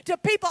speaking to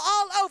people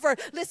all over.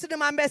 Listen to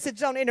my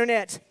message on the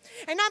internet.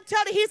 And I'm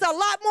telling you, he's a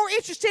lot more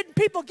interested in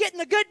people getting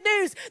the good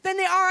news than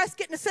they are us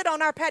getting to sit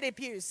on our patio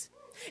pews.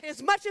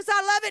 As much as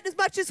I love it, as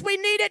much as we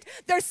need it,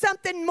 there's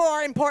something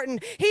more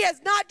important. He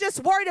is not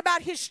just worried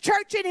about his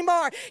church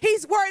anymore.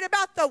 He's worried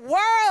about the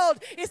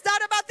world. It's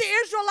not about the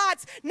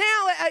Israelites.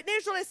 Now,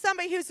 Israel is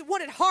somebody who's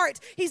wanted heart.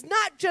 He's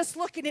not just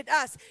looking at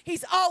us.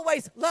 He's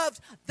always loved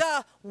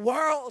the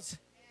world.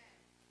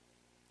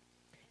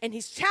 And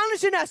he's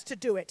challenging us to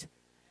do it.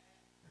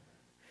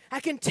 I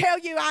can tell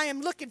you I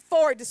am looking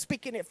forward to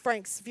speaking at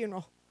Frank's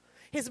funeral.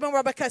 His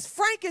memorial, because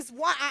Frank is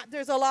why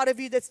there's a lot of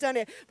you that's done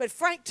it, but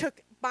Frank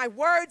took my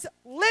words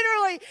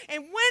literally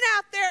and went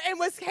out there and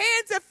was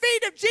hands and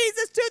feet of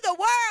Jesus to the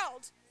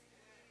world.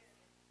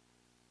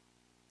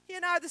 He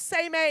and I are the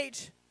same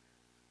age.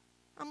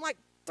 I'm like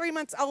 3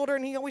 months older,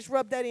 and he always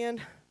rubbed that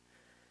in.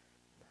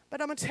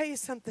 But I'm going to tell you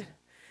something.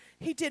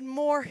 He did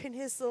more in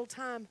his little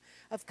time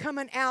of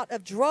coming out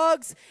of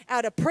drugs,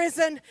 out of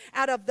prison,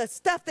 out of the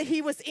stuff that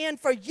he was in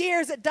for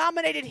years that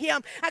dominated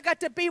him. I got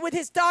to be with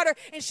his daughter,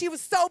 and she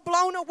was so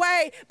blown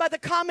away by the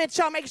comments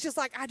y'all make. She's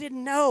like, I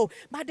didn't know.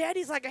 My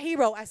daddy's like a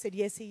hero. I said,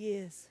 yes, he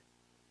is.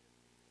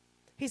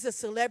 He's a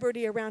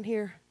celebrity around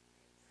here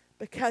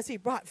because he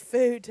brought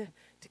food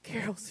to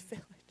Carol's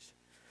village.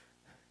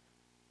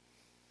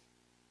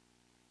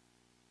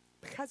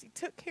 Because he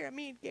took care of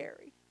me and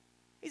Gary.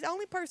 He's the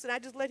only person I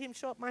just let him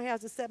show up at my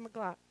house at 7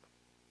 o'clock,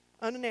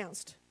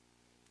 unannounced.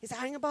 He said,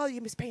 I ain't going to bother you,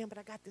 Miss Pam, but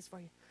I got this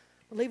for you.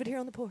 We'll leave it here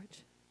on the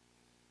porch.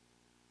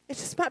 It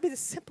just might be the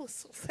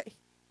simplest little thing.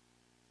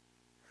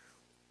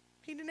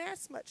 He didn't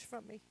ask much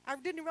from me. I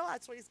didn't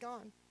realize when he's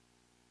gone.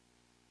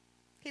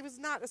 He was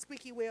not a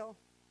squeaky wheel.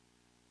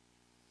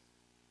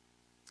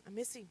 I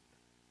miss him.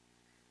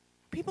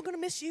 People going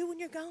to miss you when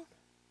you're gone?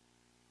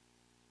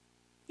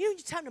 You know,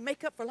 it's time to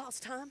make up for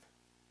lost time.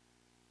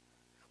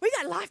 We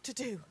got life to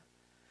do.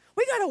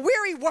 We got a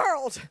weary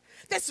world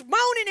that's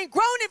moaning and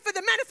groaning for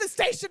the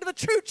manifestation of the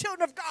true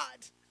children of God.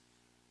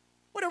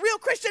 What a real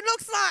Christian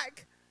looks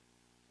like.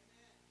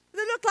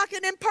 They look like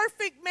an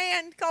imperfect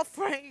man called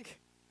Frank.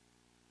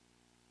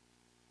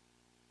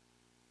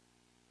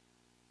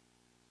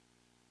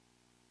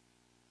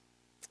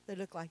 They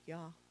look like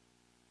y'all.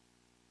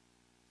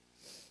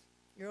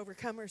 You're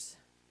overcomers.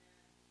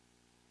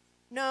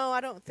 No, I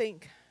don't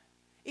think.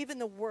 Even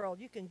the world,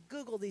 you can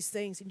Google these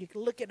things and you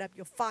can look it up.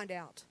 You'll find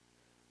out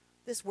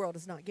this world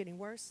is not getting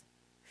worse.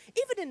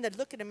 Even in the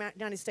look at the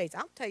United States,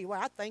 I'll tell you what,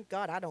 I thank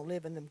God I don't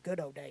live in them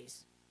good old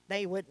days.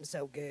 They wasn't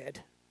so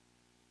good.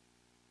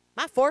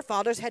 My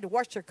forefathers had to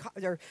wash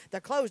their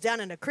clothes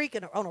down in a creek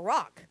and on a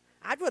rock.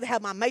 I'd rather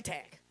have my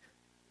Maytag.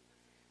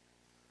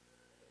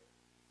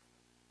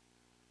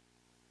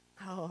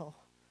 Oh,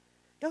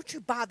 don't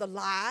you buy the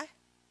lie?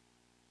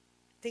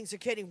 Things are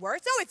getting worse.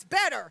 Oh, it's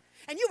better.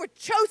 And you were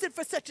chosen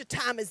for such a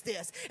time as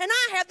this. And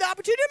I have the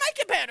opportunity to make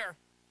it better.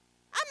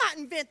 I might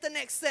invent the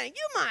next thing.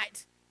 You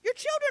might. Your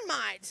children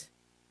might.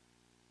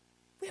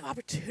 We have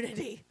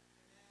opportunity.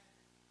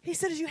 He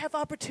said, you have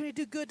opportunity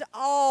to do good to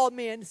all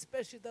men,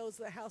 especially those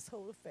of the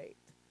household of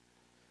faith.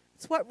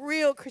 It's what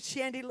real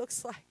Christianity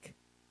looks like.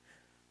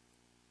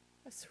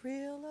 A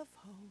thrill of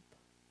hope.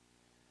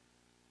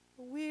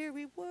 A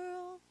weary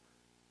world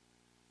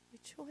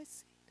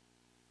rejoicing.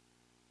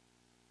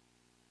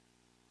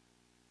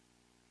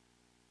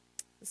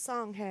 The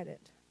song had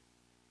it.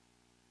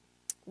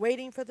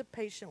 Waiting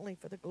patiently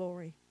for the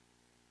glory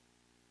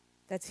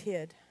that's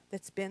hid,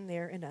 that's been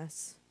there in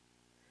us,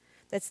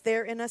 that's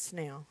there in us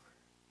now.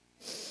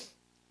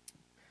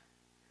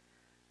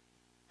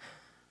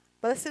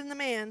 Blessed is the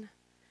man,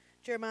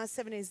 Jeremiah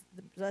 7 is,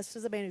 blessed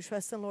is the man who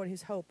trusts in the Lord,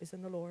 whose hope is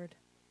in the Lord.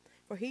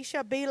 For he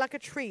shall be like a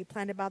tree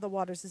planted by the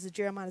waters. This is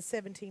Jeremiah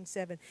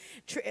 17:7.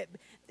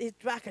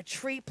 It's like a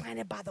tree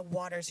planted by the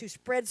waters who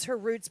spreads her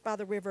roots by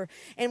the river.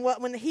 And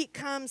when the heat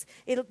comes,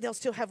 they'll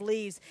still have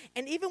leaves.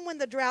 And even when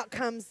the drought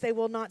comes, they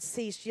will not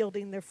cease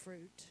yielding their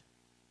fruit.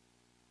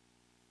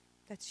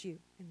 That's you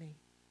and me.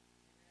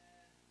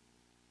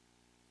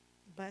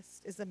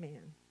 Blessed is the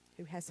man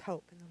who has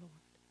hope in the Lord.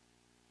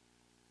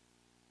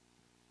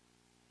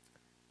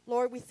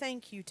 Lord, we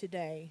thank you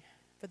today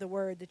for the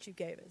word that you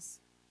gave us.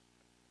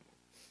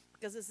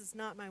 Because this is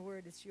not my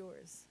word, it's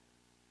yours.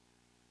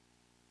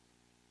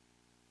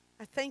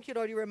 I thank you,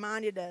 Lord, you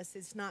reminded us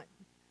it's not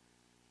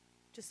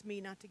just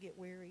me not to get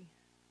weary,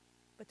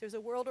 but there's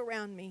a world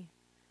around me.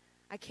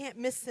 I can't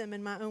miss them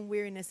in my own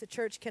weariness. The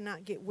church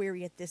cannot get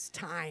weary at this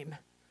time.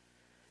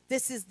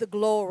 This is the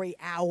glory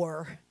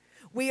hour.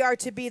 We are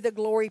to be the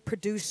glory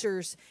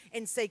producers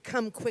and say,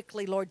 come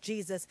quickly, Lord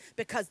Jesus,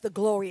 because the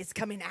glory is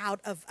coming out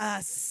of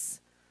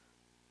us.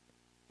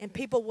 And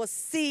people will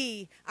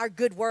see our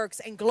good works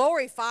and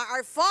glorify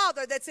our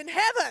Father that's in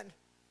heaven.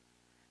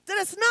 Let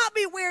us not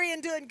be weary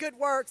in doing good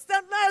works.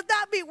 Let us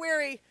not be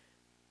weary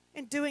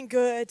in doing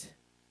good.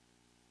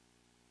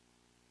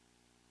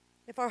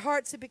 If our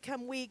hearts have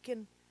become weak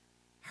and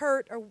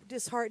hurt or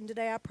disheartened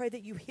today, I pray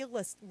that you heal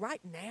us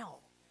right now.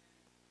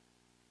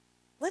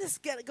 Let us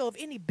get go of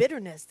any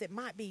bitterness that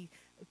might be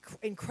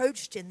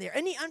encroached in there,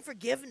 any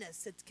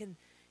unforgiveness that can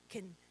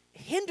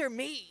hinder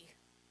me,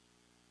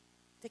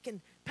 that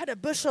can put a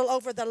bushel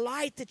over the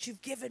light that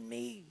you've given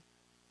me.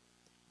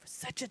 For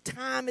such a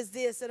time as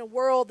this, in a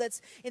world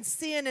that's in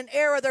sin and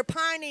error, they're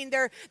pining,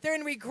 they're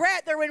in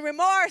regret, they're in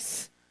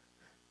remorse.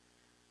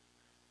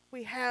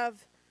 We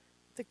have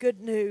the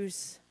good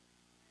news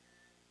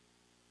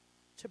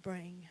to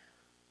bring.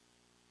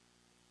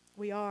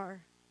 We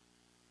are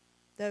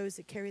those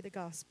that carry the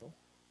gospel.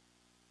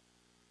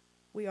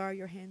 We are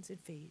your hands and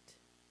feet.